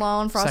third. Home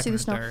Alone, Frosty the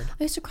Snowman.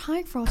 I used to cry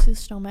at Frosty the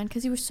Snowman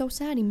because he was so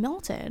sad. He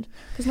melted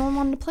because no one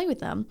wanted to play with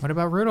them. What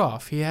about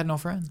Rudolph? He had no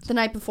friends. The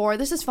night before.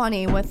 This is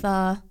funny with,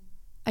 I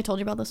told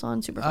you about this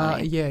one. Super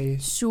funny. Yeah.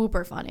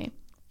 Super funny.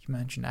 You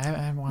mentioned. I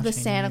haven't watched the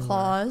Santa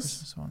Claus.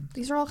 Christmas ones.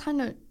 These are all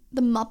kind of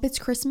the Muppets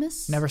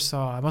Christmas. Never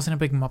saw. I wasn't a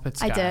big Muppets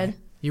guy. I did.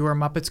 You were a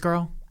Muppets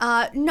girl?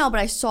 No, but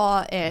I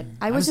saw it.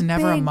 I was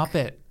never a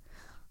Muppet.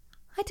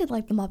 I did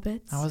like the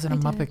Muppets. I wasn't a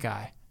Muppet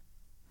guy.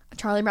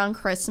 Charlie Brown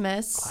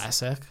Christmas.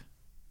 Classic.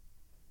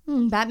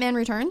 Batman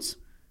Returns.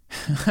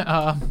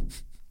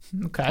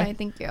 Okay.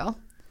 Thank you.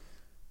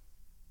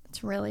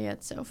 That's really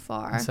it so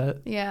far. That's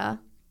it? Yeah.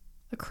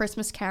 A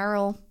Christmas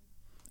Carol.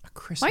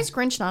 Why is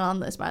Grinch not on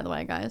this, by the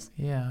way, guys?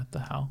 Yeah, what the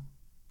hell?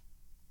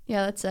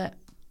 Yeah, that's it.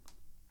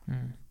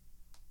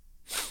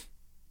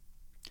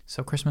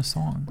 So Christmas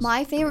songs.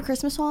 My favorite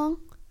Christmas song?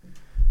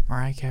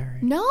 Mariah Carey.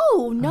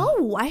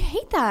 No, I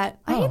hate that.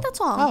 I hate that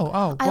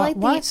song. I like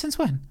what? Since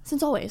when?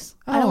 Since always.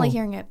 I don't like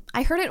hearing it.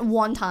 I heard it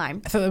one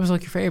time. I thought that was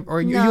like your favorite.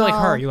 Or you like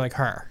her. You like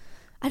her.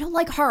 I don't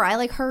like her. I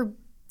like her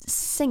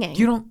singing.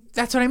 You don't.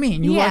 That's what I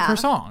mean. You like her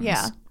songs.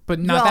 Yeah. But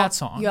not that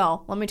song.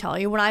 Yo, let me tell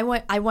you. When I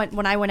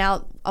went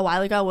out a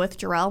while ago with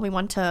Jarrell, we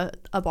went to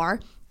a bar.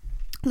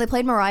 They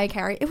played Mariah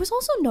Carey. It was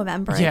also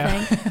November,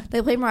 I think.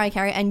 They played Mariah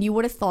Carey, and you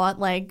would have thought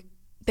like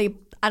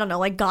I don't know,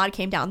 like God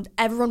came down.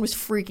 Everyone was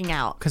freaking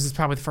out. Because it's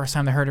probably the first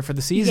time they heard it for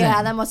the season.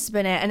 Yeah, that must have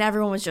been it. And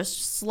everyone was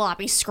just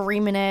sloppy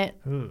screaming it.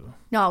 Ooh.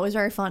 No, it was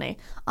very funny.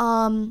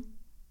 So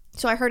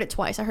I heard it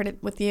twice. I heard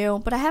it with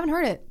you, but I haven't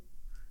heard it.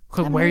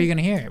 Where are you going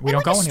to hear it? We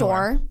don't go anywhere.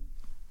 Store.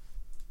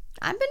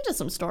 I've been to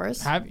some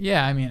stores.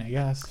 Yeah, I mean, I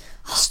guess.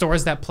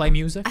 Stores that play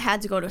music? I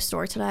had to go to a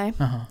store today.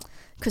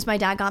 Because my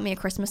dad got me a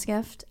Christmas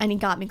gift, and he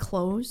got me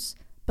clothes.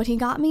 But he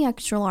got me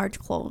extra large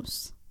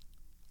clothes.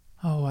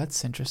 Oh,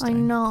 that's interesting. I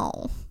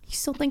know. He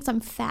still thinks I'm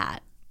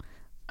fat.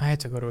 I had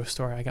to go to a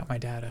store. I got my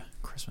dad a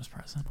Christmas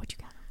present. What'd you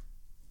get him?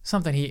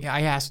 Something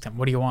I asked him,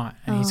 what do you want?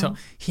 And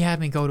he had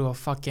me go to a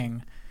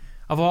fucking...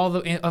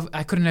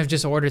 I couldn't have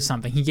just ordered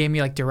something. He gave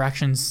me like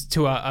directions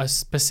to a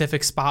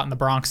specific spot in the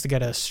Bronx to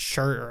get a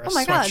shirt or a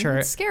sweatshirt. God,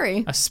 that's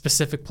scary. A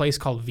specific place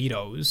called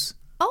Vito's.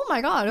 Oh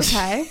my God,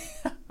 okay.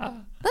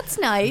 That's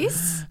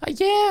nice.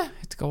 Yeah. I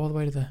had to go all the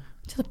way to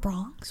the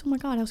Bronx? Oh my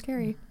God, how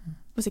scary.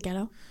 Was it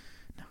ghetto?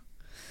 No.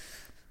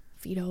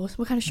 Vito's.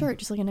 What kind of shirt?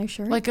 Just like a nice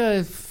shirt? Like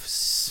a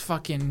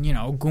fucking,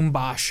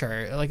 Goomba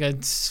shirt. Like a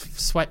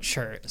sweat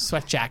jacket,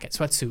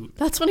 sweatsuit.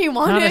 That's what he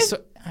wanted?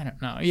 I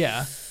don't know.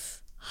 Yeah.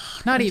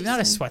 Not a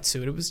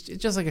sweatsuit. It was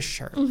just like a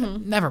shirt.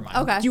 Never mind.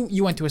 Okay.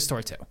 You went to a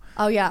store too.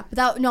 Oh yeah.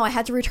 But I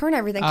had to return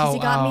everything because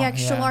he got me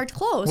extra large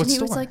clothes. What and he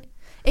store? was like,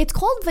 it's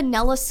called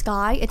Vanilla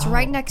Sky. It's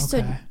right next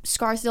to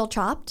Scarsdale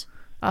Chopped.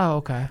 Oh,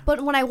 okay.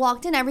 But when I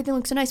walked in, everything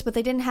looked so nice, but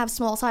they didn't have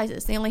small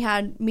sizes. They only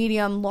had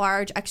medium,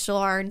 large, extra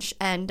large,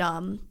 and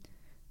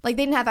they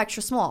didn't have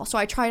extra small. So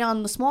I tried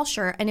on the small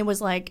shirt, and it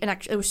was like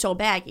it was so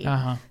baggy.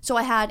 So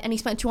and he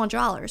spent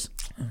 $200.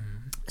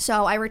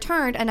 So I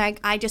returned, and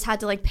I just had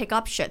to like pick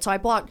up shit. So I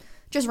bought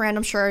just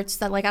random shirts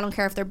that like I don't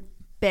care if they're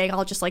big,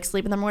 I'll just like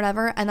sleep in them or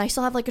whatever. And I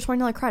still have like a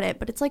 $20 credit,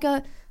 but it's like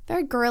a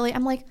very girly.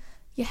 I'm like,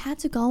 you had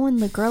to go in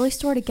the girly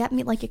store to get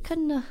me, like you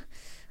couldn't.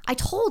 I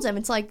told him,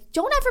 it's like,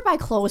 don't ever buy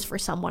clothes for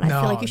someone. I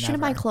feel like you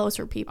shouldn't buy clothes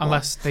for people.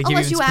 Unless they give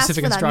you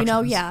specific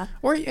instructions. Yeah.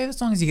 Or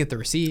as long as you get the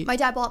receipt. My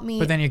dad bought me.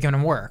 But then you're giving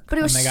them work. But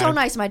it was so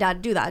nice of my dad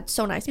to do that.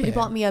 So nice. But he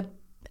bought me a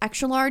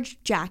extra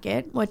large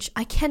jacket, which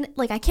I can't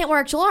wear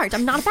extra large.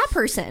 I'm not a fat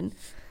person.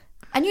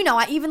 And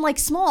I even like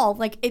small,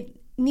 like it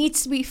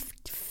needs to be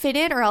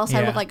fitted or else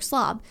I look like a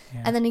slob.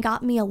 Yeah. And then he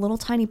got me a little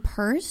tiny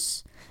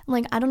purse. I'm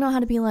like, I don't know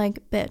how to be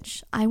like,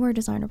 bitch, I wear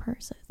designer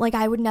purses. Like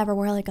I would never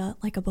wear like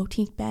a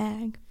boutique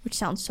bag, which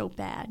sounds so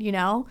bad,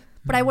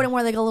 But I wouldn't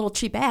wear like a little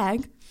cheap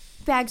bag.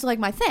 Bags are like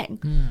my thing,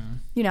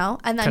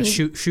 And then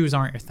shoes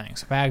aren't your thing,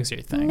 so bags are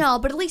your thing. No,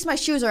 but at least my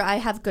shoes I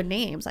have good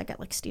names. I get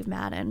like Steve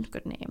Madden,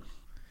 good name.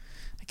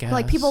 But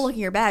like people look at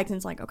your bags and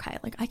it's like, okay,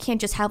 like I can't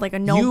just have like a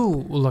no. You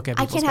look at.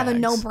 I can't have a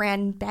no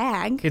brand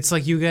bag. It's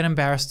like you get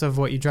embarrassed of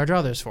what you judge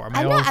others for.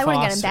 I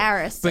wouldn't get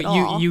embarrassed.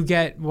 But you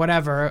get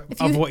whatever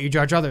of what you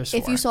judge others for.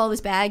 If you saw this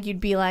bag,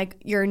 you'd be like,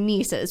 your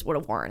nieces would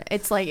have worn it.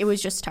 It's like it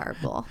was just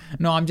terrible.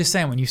 No, I'm just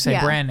saying when you say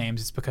brand names,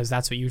 it's because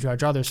that's what you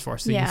judge others for.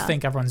 So you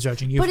think everyone's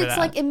judging you for that. But it's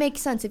like it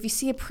makes sense if you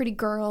see a pretty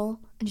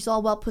girl and she's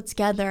all well put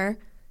together.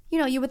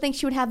 You would think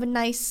she would have a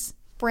nice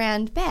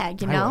brand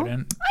bag, I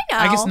wouldn't. I know.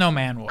 I guess no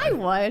man would. I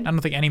would. I don't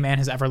think any man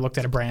has ever looked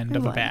at a brand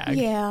of a bag.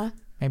 Yeah.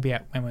 Maybe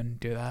I wouldn't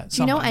do that.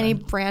 Do you know any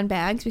brand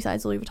bags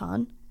besides Louis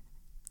Vuitton?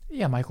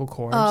 Yeah, Michael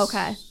Kors. Oh,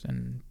 okay.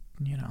 And,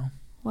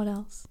 What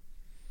else?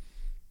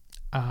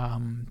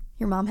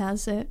 Your mom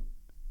has it?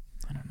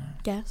 I don't know.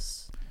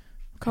 Guess.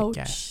 Coach.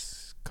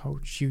 Guess.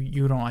 Coach.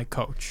 You don't like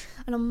Coach.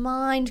 I don't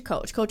mind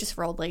Coach. Coach is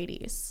for old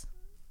ladies.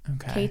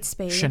 Okay. Kate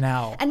Spade.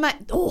 Chanel. And my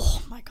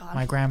God.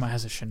 My grandma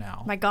has a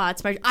Chanel. My God.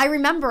 I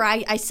remember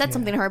I said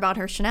something to her about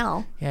her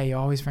Chanel. Yeah, you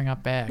always bring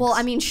up bags. Well,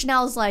 I mean,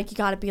 Chanel's like, you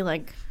gotta be.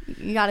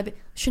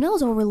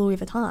 Chanel's over Louis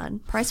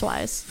Vuitton,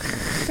 price-wise.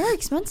 Very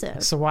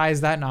expensive. So why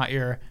is that not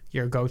your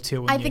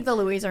go-to? I think the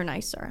Louis are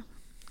nicer.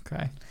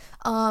 Okay.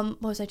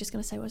 What was I just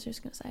gonna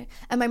say?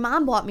 And my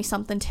mom bought me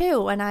something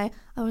too, and I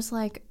was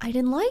like, I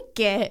didn't like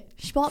it.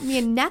 She bought me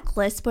a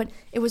necklace, but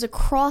it was a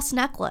cross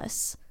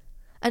necklace.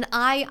 And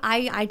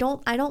I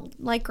don't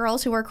like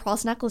girls who wear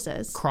cross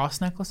necklaces.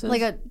 Cross necklaces?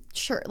 Like a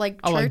shirt, like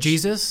church. Oh, like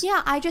Jesus?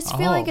 Yeah, I just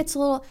feel like it's a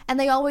little. And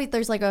they always,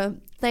 there's like a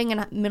thing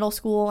in middle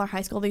school or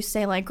high school. They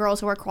say like girls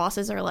who wear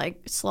crosses are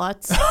like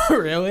sluts.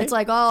 Really? It's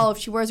like, oh, if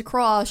she wears a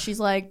cross, she's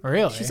like,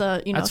 really? She's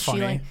a, you know, That's she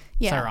funny. like,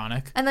 yeah. It's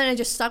ironic. And then it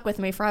just stuck with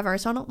me forever.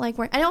 So I don't like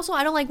wearing. And also,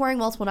 I don't like wearing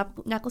multiple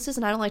necklaces,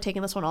 and I don't like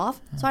taking this one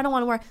off. So I don't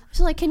want to wear.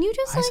 So like, can you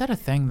just? I said a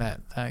thing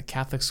that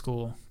Catholic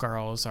school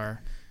girls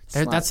are.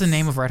 That's the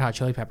name of Red Hot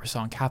Chili Peppers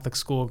song, Catholic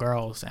School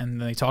Girls,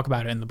 and they talk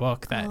about it in the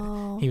book that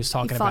he was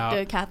talking about.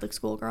 Fucked a Catholic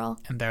school girl.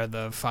 And they're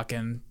the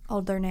fucking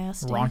they're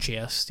nasty.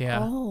 Raunchiest, yeah.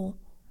 Oh.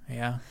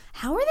 Yeah.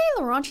 How are they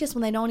the raunchiest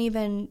when they don't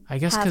even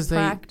have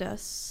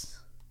practice?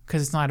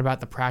 Because it's not about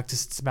the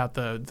practice, it's about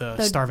the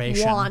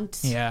starvation. Want.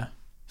 Yeah.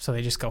 So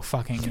they just go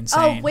fucking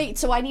insane. Oh, wait,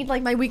 so I need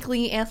like my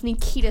weekly Anthony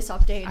Kiedis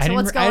update. So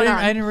what's going on?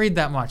 I didn't read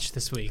that much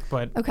this week,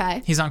 but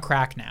okay. He's on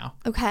crack now.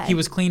 Okay. He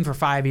was clean for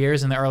 5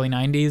 years in the early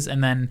 90s,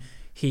 and then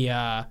he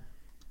had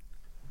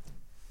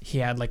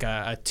like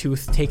a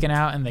tooth taken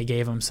out, and they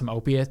gave him some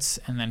opiates,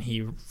 and then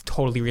he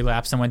totally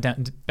relapsed and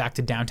went back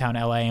to downtown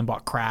LA and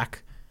bought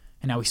crack,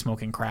 and now he's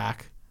smoking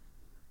crack.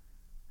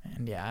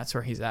 And yeah, that's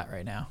where he's at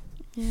right now.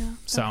 Yeah,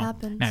 so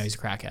happens. Now he's a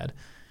crackhead.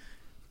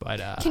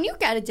 But can you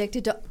get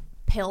addicted to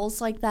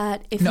pills like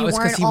that if you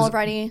weren't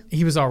already?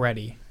 He was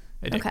already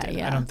addicted. Okay,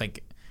 yeah. I don't think.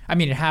 I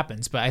mean, it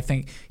happens, but I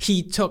think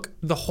he took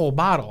the whole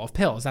bottle of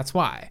pills. That's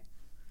why,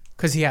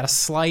 because he had a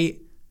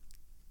slight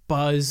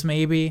buzz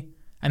maybe,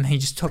 and he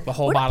just took the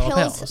whole bottle of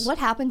pills. What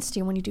happens to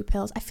you when you do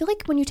pills? I feel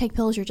like when you take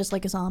pills, you're just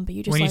like a zombie.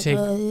 You just when you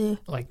take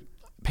like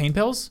pain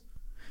pills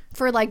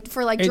for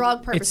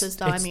drug purposes.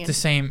 Though it's the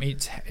same.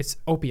 It's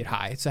opiate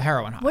high. It's a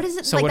heroin high. What is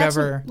it? So like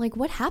whatever.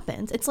 What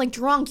happens? It's like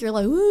drunk. You're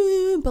like,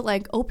 ooh, but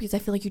like opiates, I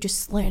feel like you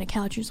just lay on a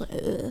couch. You're just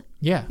like,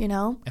 yeah. You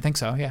know. I think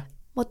so. Yeah.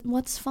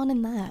 What's fun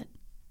in that?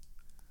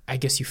 I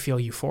guess you feel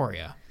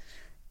euphoria.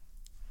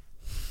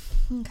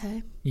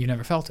 Okay. You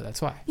never felt it.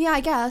 That's why. Yeah,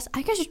 I guess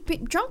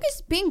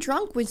being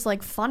drunk was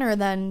like funner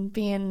than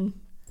being.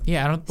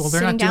 Yeah, I don't. Well, they're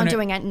sitting not down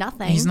doing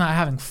nothing. He's not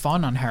having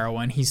fun on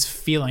heroin. He says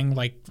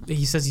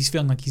he's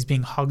feeling like he's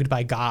being hugged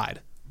by God.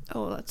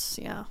 Oh, that's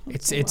yeah.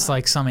 It's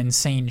like some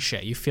insane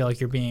shit. You feel like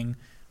you're being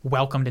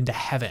welcomed into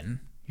heaven.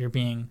 You're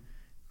being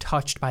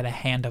touched by the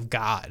hand of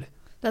God.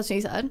 That's what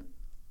he said.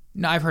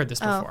 No, I've heard this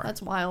before. Oh,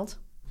 that's wild.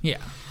 Yeah.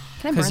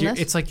 Can I burn this?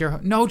 It's like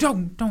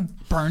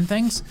don't burn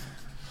things.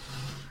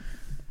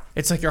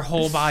 It's like your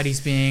whole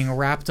body's being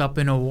wrapped up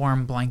in a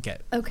warm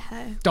blanket.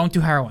 Okay. Don't do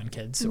heroin,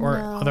 kids, or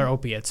other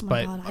opiates.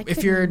 God,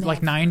 if you're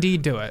like 90,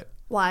 do it.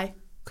 Why?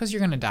 Because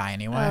you're going to die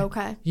anyway. Oh,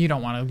 okay. You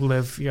don't want to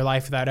live your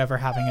life without ever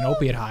having an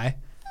opiate high.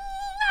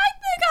 I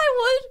think I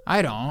would.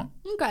 I don't.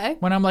 Okay.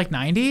 When I'm like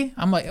 90,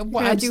 I'm like,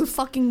 what?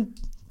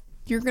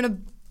 You're going to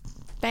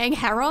bang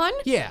heroin?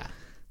 Yeah.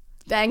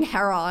 Bang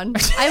heroin.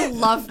 I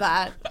love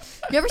that.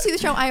 You ever see the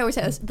show? I always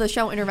say this, the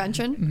show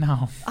Intervention.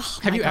 No. Oh,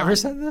 have you ever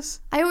said this?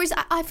 I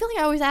feel like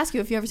I always ask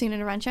you if you ever seen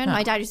Intervention. No.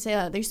 My dad used to say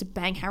that. They used to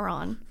bang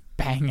heroin.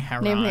 Bang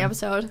heroin. Name of the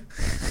episode.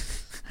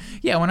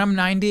 Yeah, when I'm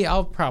 90,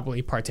 I'll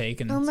probably partake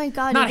in. Oh my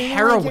God! Not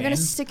heroin. You're gonna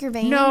stick your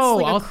veins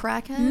like a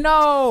crackhead.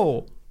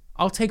 No,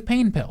 I'll take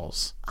pain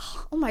pills.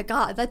 Oh my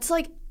God, that's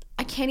like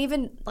I can't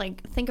even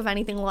like think of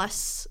anything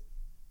less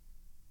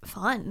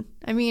fun.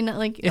 I mean,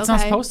 like it's not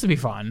supposed to be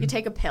fun. You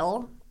take a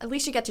pill. At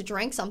least you get to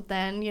drink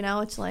something. You know,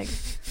 it's like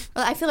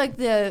I feel like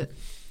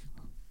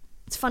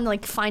it's fun to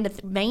like find a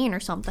vein or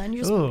something. You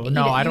just eat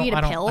I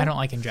pill. don't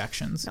like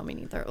injections. No, me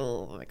neither.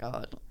 Oh my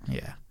God.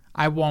 Yeah.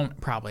 I won't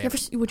probably.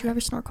 Would you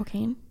ever snort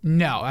cocaine?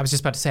 No, I was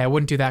just about to say I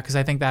wouldn't do that because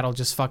I think that'll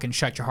just fucking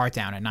shut your heart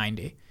down at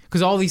 90.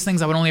 Because all these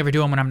things I would only ever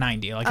do them when I'm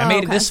 90. Like I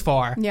made it this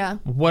far. Yeah.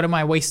 What am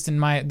I wasting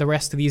the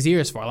rest of these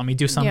years for? Let me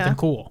do something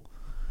cool.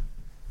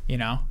 You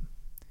know.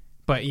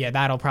 But yeah,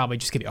 that'll probably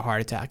just give you a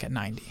heart attack at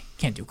 90.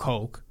 Can't do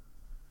coke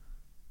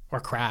or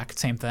crack.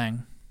 Same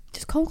thing.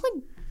 Does coke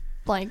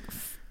like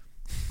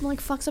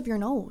fucks up your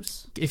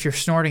nose? If you're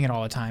snorting it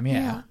all the time, yeah.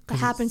 Yeah. That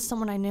happened to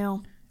someone I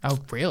knew. Oh,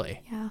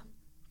 really? Yeah.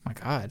 My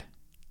God.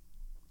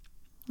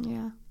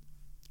 Yeah.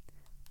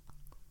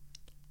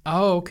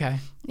 Oh, okay.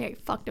 Yeah, he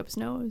fucked up his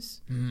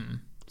nose.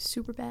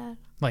 Super bad.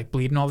 Like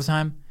bleeding all the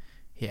time?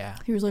 Yeah.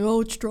 He was like,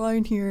 "Oh, it's dry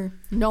in here."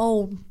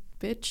 No,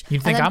 bitch.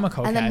 You'd think I'm a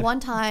cokehead. And then one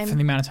time, for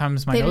the amount of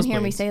times my nose bleeds. They didn't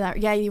hear me say that.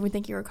 Yeah, you would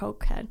think you were a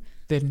cokehead.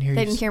 They didn't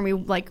hear me.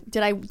 Like,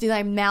 did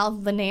I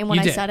mouth the name when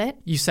I said it?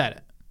 You said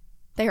it.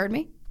 They heard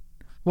me?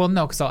 Well,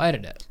 no, because I'll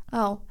edit it.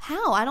 Oh,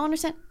 how? I don't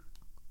understand.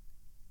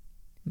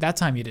 That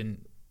time you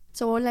didn't.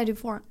 So what did I do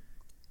before?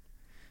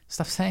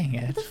 Stop saying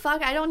it. What the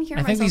fuck? I don't hear myself saying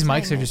it. I think these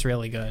mics are it. just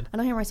really good. I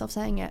don't hear myself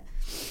saying it.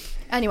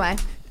 Anyway.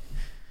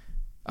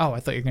 Oh, I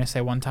thought you were going to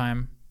say one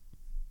time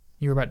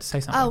you were about to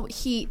say something. Oh,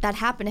 that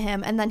happened to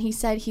him. And then he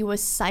said he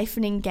was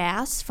siphoning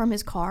gas from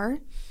his car.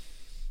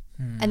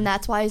 And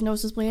that's why his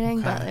nose was bleeding.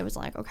 Okay. But it was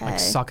like, okay. Like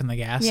sucking the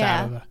gas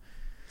out of it.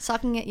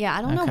 Sucking it. Yeah,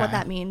 I don't know what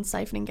that means,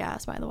 siphoning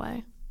gas, by the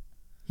way.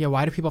 Yeah,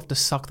 why do people have to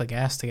suck the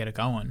gas to get it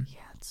going? Yeah,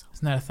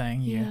 isn't that a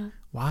thing? Yeah.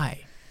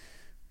 Why?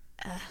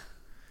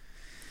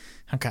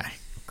 Okay.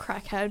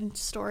 Crackhead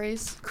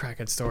stories.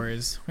 Crackhead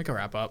stories. We can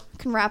wrap up.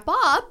 Can wrap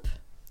up.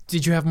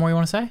 Did you have more you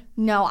want to say?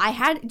 No,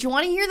 do you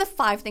want to hear the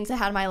 5 things I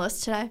had on my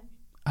list today?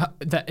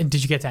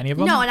 Did you get to any of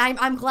them? No, and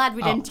I'm glad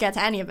we didn't get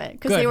to any of it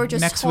because they were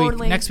just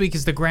Next week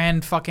is the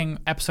grand fucking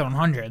episode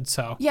 100.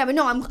 So yeah, but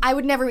no, I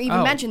would never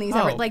even mention these.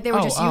 They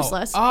were just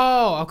useless.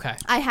 Oh, okay.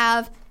 I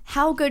have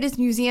how good is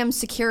museum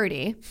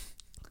security?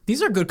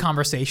 These are good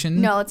conversation.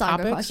 No, it's not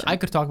topics. a good question. I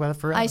could talk about it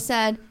forever. I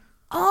said,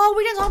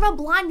 we didn't talk about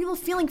blind people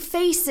feeling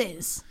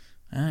faces.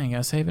 You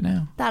gotta save it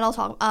now. That I'll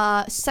talk.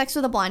 Sex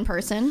with a blind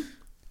person.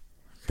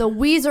 The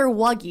Weezer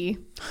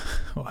Wuggy.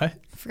 What?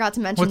 Forgot to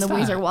mention the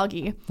Weezer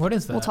Wuggy. What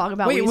is that? We'll talk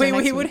about Weezer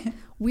next week. What?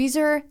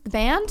 Weezer, the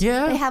band?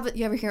 Yeah. They have.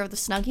 You ever hear of the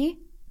Snuggie?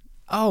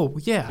 Oh,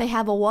 yeah. They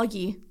have a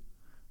Wuggy.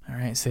 All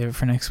right, save it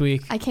for next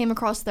week. I came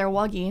across their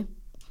Wuggy.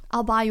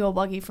 I'll buy you a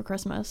Wuggy for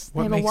Christmas.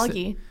 They have a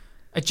Wuggy.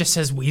 It just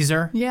says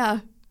Weezer? Yeah.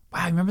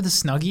 Wow, remember the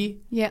Snuggie?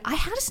 Yeah, I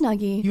had a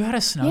Snuggie. You had a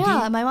Snuggie?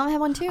 Yeah, my mom had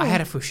one too. I had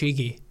a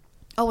Fushigi.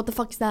 Oh, what the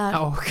fuck is that?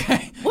 Oh,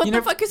 okay. What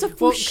the fuck is a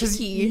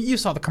Fushigi? You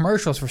saw the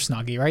commercials for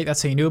Snuggie, right?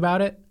 That's how you knew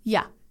about it?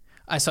 Yeah.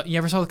 You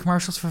ever saw the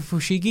commercials for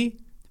Fushigi?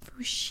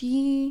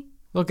 Fushigi.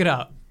 Look it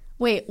up.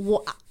 Wait,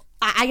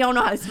 I don't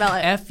know how to spell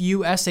it.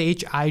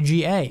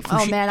 Fushhiga.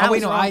 Oh man, I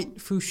was wrong.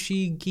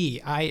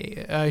 Fushigi.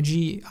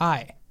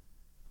 I.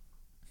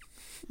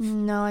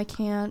 No, I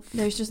can't.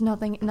 There's just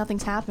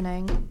nothing's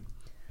happening.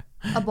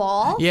 A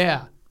ball?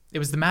 Yeah. It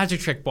was the magic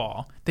trick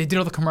ball. They did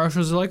all the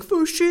commercials. They're like,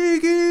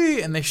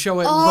 Fushigi! And they show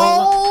it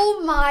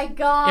Oh my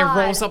god. It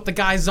rolls up the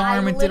guy's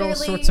arm and did all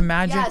sorts of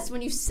magic. Yes,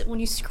 when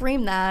you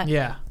scream that.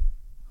 Yeah.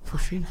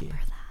 Fushigi.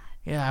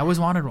 Yeah, I always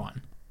wanted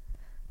one.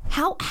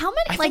 How many?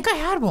 I think I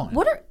had one.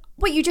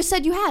 Wait, you just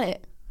said you had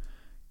it.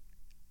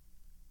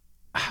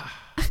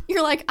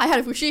 You're like, I had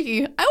a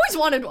fushigi. I always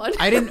wanted one.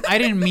 I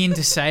didn't mean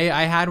to say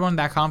I had one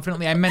that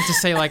confidently. I meant to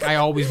say like I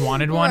always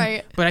wanted one.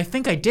 Right. But I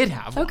think I did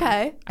have one.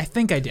 Okay. I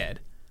think I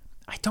did.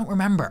 I don't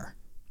remember.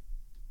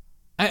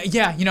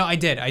 Yeah, I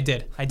did. I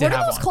did have one. What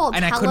are those called?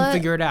 And I couldn't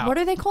figure it out. What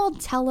are they called?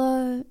 It's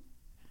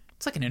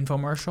like an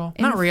infomercial.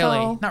 Not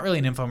really. Not really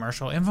an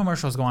infomercial.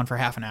 Infomercials go on for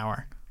half an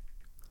hour.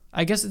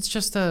 I guess it's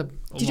just a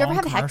Did you ever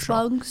have commercial. hex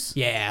bugs?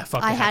 Yeah,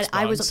 fuck the hex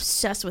bugs. I was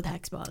obsessed with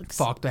hex bugs.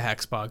 Fuck the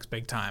hex bugs,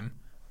 big time.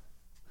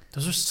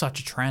 Those are such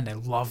a trend. I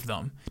love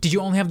them. Did you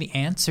only have the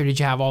ants, or did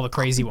you have all the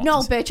crazy ones? No,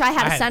 bitch. I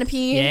had a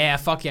centipede. Yeah,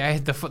 fuck yeah. I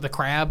had the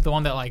crab, the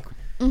one that like.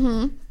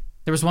 Mm-hmm.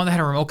 There was one that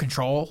had a remote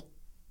control.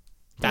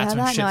 That's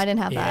when No, I didn't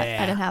have that.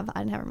 I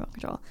didn't have remote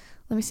control.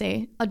 Let me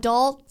see.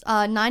 Adult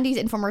 90s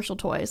infomercial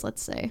toys.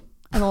 Let's see, and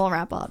then we'll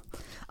wrap up.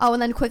 Oh,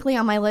 and then quickly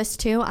on my list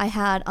too, I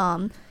had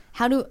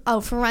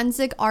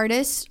forensic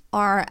artists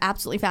are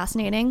absolutely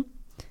fascinating.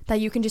 That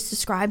you can just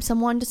describe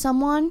someone to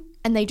someone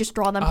and they just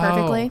draw them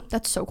perfectly.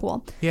 That's so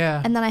cool. Yeah.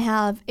 And then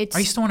I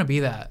used to want to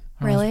be that.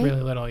 Really? I was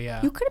really little,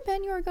 yeah. You could have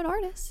been. You were a good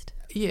artist.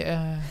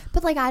 Yeah.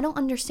 But like, I don't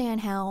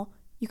understand how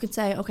you could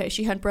say, okay,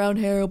 she had brown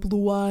hair,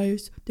 blue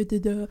eyes,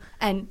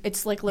 and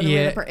it's like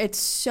literally, it's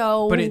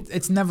so. But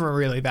it's never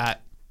really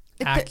that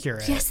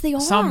accurate. Yes, they are.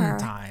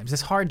 Sometimes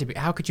it's hard to be.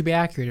 How could you be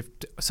accurate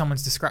if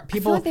someone's describing?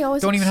 People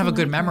don't even have a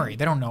good memory.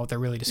 They don't know what they're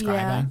really describing.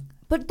 Yeah.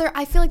 But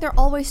I feel like they're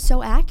always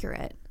so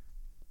accurate.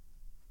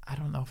 I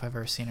don't know if I've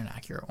ever seen an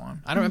accurate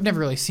one. I've never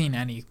really seen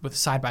any with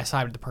side by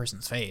side with the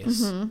person's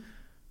face.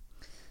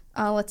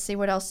 Mm-hmm. Let's see,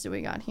 what else do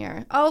we got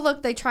here? Oh,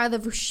 look, they try the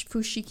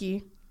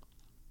fushigi.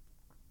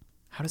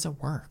 How does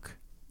it work?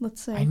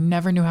 Let's see. I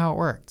never knew how it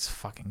worked. It's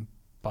fucking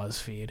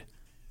BuzzFeed.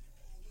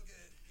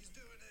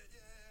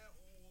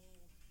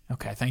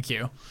 Okay, thank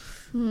you.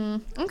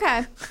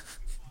 Okay.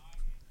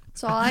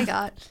 That's all I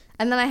got.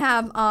 And then I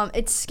have,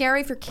 it's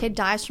scary if your kid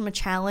dies from a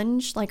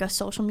challenge, like a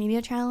social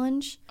media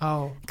challenge.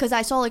 Oh. Because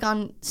I saw like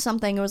on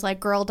something, it was like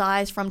girl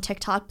dies from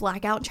TikTok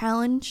blackout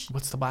challenge.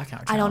 What's the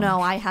blackout challenge? I don't know.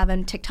 I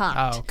haven't TikToked.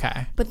 Oh,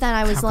 okay. But then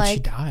I was how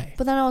like, could she die?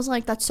 But then I was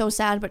like, that's so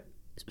sad. But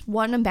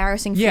what an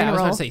embarrassing funeral. Yeah, I was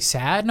about to say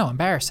sad. No,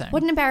 embarrassing.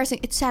 What an embarrassing.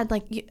 It's sad.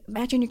 Like,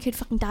 imagine your kid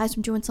fucking dies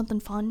from doing something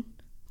fun.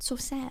 It's so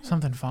sad.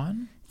 Something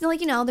fun?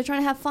 Like, they're trying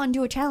to have fun,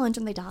 do a challenge,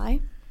 and they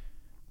die.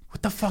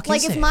 What the fuck is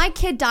it? Like, if my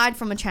kid died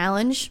from a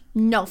challenge,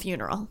 no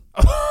funeral.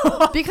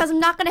 Because I'm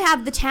not going to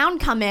have the town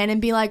come in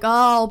and be like,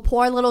 oh,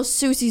 poor little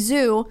Susie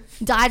Zoo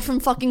died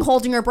from fucking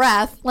holding her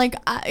breath. Like,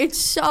 it's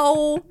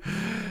so...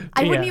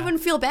 I wouldn't even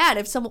feel bad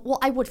if someone... Well,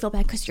 I would feel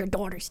bad because your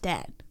daughter's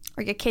dead.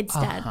 Or your kid's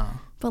dead.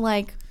 But,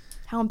 like,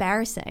 how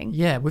embarrassing.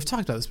 Yeah, we've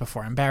talked about this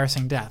before.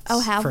 Embarrassing deaths.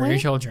 Oh, have for we? your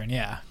children,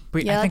 yeah.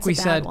 I think we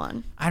said...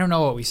 One. I don't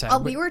know what we said. Oh,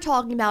 we were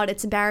talking about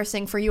it's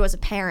embarrassing for you as a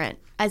parent.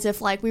 As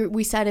if, like,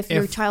 we said if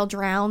your child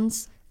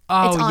drowns...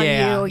 Oh, it's on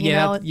you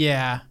know?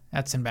 Yeah,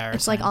 that's embarrassing.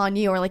 It's like on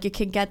you, or like your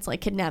kid gets like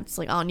kidnapped. It's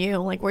like on you.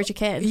 Like, where's your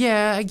kid?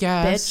 Yeah, I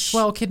guess. Bitch.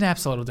 Well,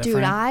 kidnap's a little different.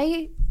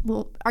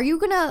 Dude, are you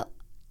gonna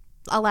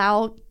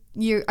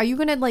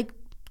like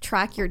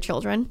track your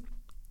children?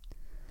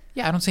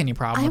 Yeah, I don't see any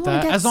problem with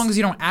that. As long as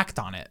you don't act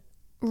on it.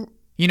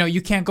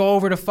 You can't go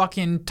over to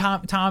fucking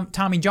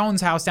Tommy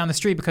Jones' house down the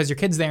street because your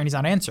kid's there and he's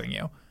not answering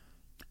you.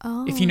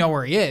 Oh. If you know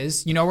where he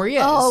is, you know where he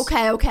is. Oh,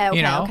 okay.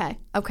 You know?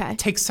 Okay.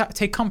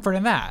 Take comfort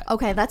in that.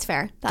 Okay, that's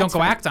fair. Don't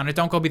go act on it.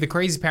 Don't go be the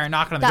crazy parent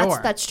knocking on the door.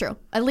 That's true.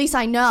 At least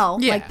I know.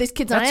 Yeah, like, this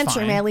kid's not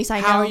answering me. At least I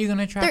know. How are you going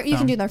to track them? You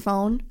can do their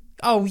phone.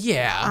 Oh,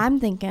 yeah. I'm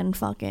thinking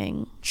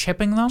fucking...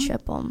 Chipping them?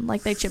 Chip them.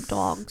 Like they chip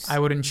dogs. I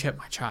wouldn't chip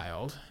my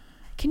child.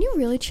 Can you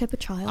really chip a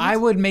child? I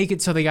would make it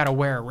so they got to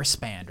wear a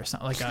wristband or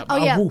something, like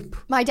a whoop.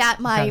 My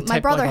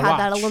brother like had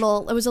that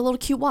it was a little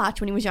cute watch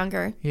when he was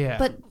younger. Yeah.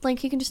 But like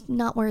he can just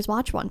not wear his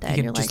watch one day.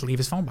 He can just leave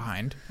his phone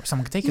behind, or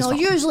someone can take his phone.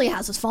 No, usually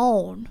has his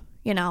phone.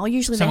 You know,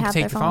 usually someone they have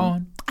can their take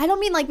phone. I don't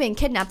mean like being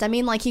kidnapped. I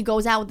mean like he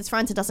goes out with his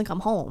friends and doesn't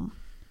come home.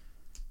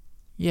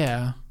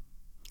 Yeah.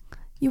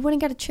 You wouldn't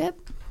get a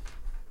chip?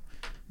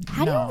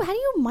 How do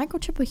you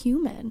microchip a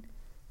human?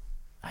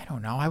 I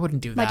don't know. I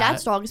wouldn't do that. My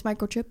dad's dog is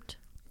microchipped.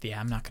 Yeah,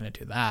 I'm not going to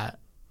do that.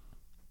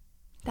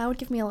 That would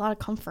give me a lot of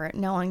comfort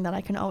knowing that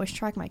I can always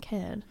track my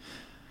kid.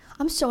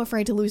 I'm so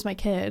afraid to lose my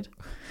kid.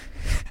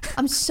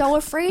 I'm so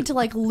afraid to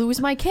like lose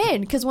my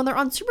kid because when they're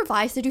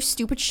unsupervised, they do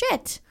stupid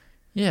shit.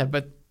 Yeah,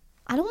 but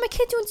I don't want my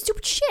kid doing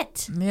stupid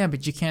shit. Yeah,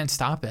 but you can't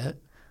stop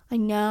it. I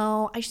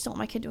know. I just don't want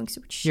my kid doing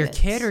stupid shit. Your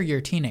kid or your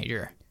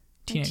teenager?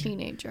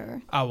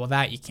 Teenager. Oh, well,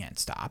 that you can't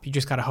stop. You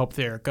just got to hope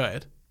they're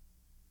good.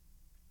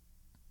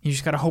 You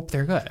just got to hope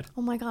they're good.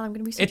 Oh my God, I'm going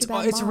to be such a bad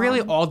mom. It's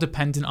really all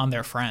dependent on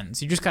their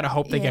friends. You just got to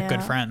hope they get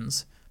good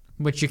friends,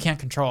 which you can't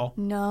control.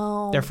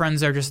 No. Their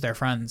friends are just their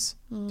friends.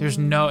 There's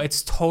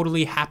it's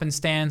totally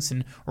happenstance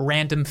and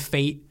random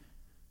fate.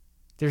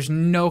 There's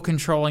no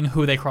controlling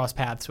who they cross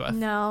paths with.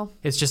 No.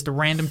 It's just the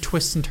random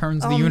twists and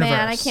turns of the universe. Oh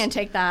man, I can't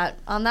take that.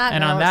 On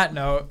that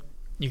note,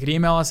 you could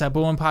email us at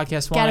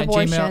boolinpodcast1 Get at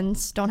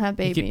abortions. Don't have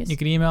babies. You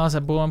could email us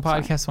at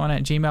boolinpodcast1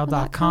 at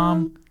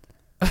gmail.com.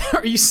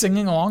 Are you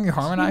singing along? You're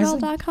harmonizing?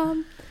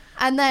 Gmail.com.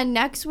 And then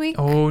next week.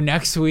 Oh,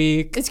 next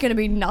week. It's going to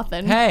be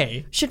nothing.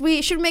 Hey. Should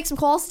we make some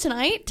calls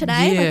tonight?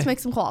 Today? Yeah. Let's make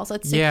some calls.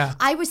 Let's see. Yeah.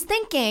 I was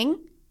thinking.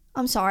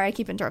 I'm sorry. I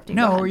keep interrupting.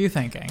 No, what were you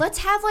thinking? Let's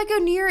have like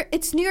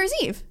it's New Year's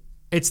Eve.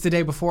 It's the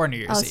day before New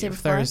Year's Eve.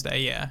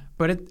 Thursday, yeah.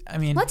 But let's have a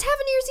New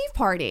Year's Eve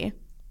party.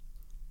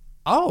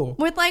 Oh.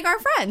 With like our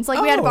friends.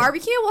 Like we had a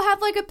barbecue. We'll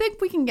have like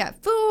we can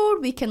get food.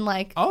 We can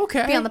like be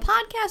on the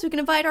podcast. We can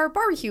invite our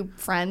barbecue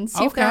friends.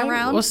 See if they're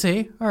around. We'll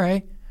see. All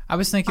right. I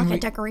was thinking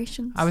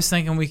decorations. I was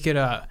thinking we could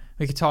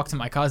talk to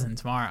my cousin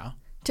tomorrow.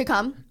 To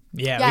come?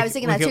 Yeah, I was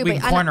thinking that too. We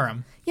can corner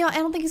him. Yeah, I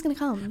don't think he's gonna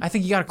come. I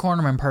think you gotta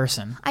corner him in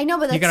person. I know,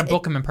 but you gotta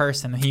book him in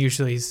person. He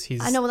usually he's.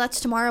 I know, well, that's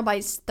tomorrow.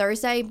 By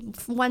Thursday,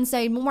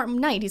 Wednesday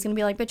night, he's gonna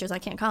be like, "Bitches, I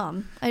can't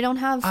come. I don't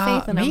have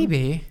faith in him."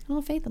 Maybe. I don't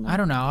have faith in him. I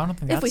don't know. I don't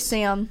think if we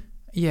see him.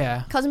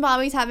 Yeah. Cousin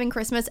Bobby's having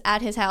Christmas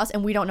at his house,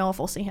 and we don't know if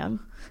we'll see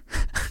him.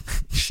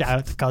 Shout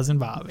out to Cousin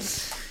Bobby.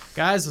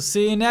 Guys, we'll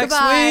see you next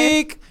Goodbye.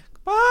 week.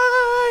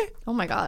 Bye. Oh my God.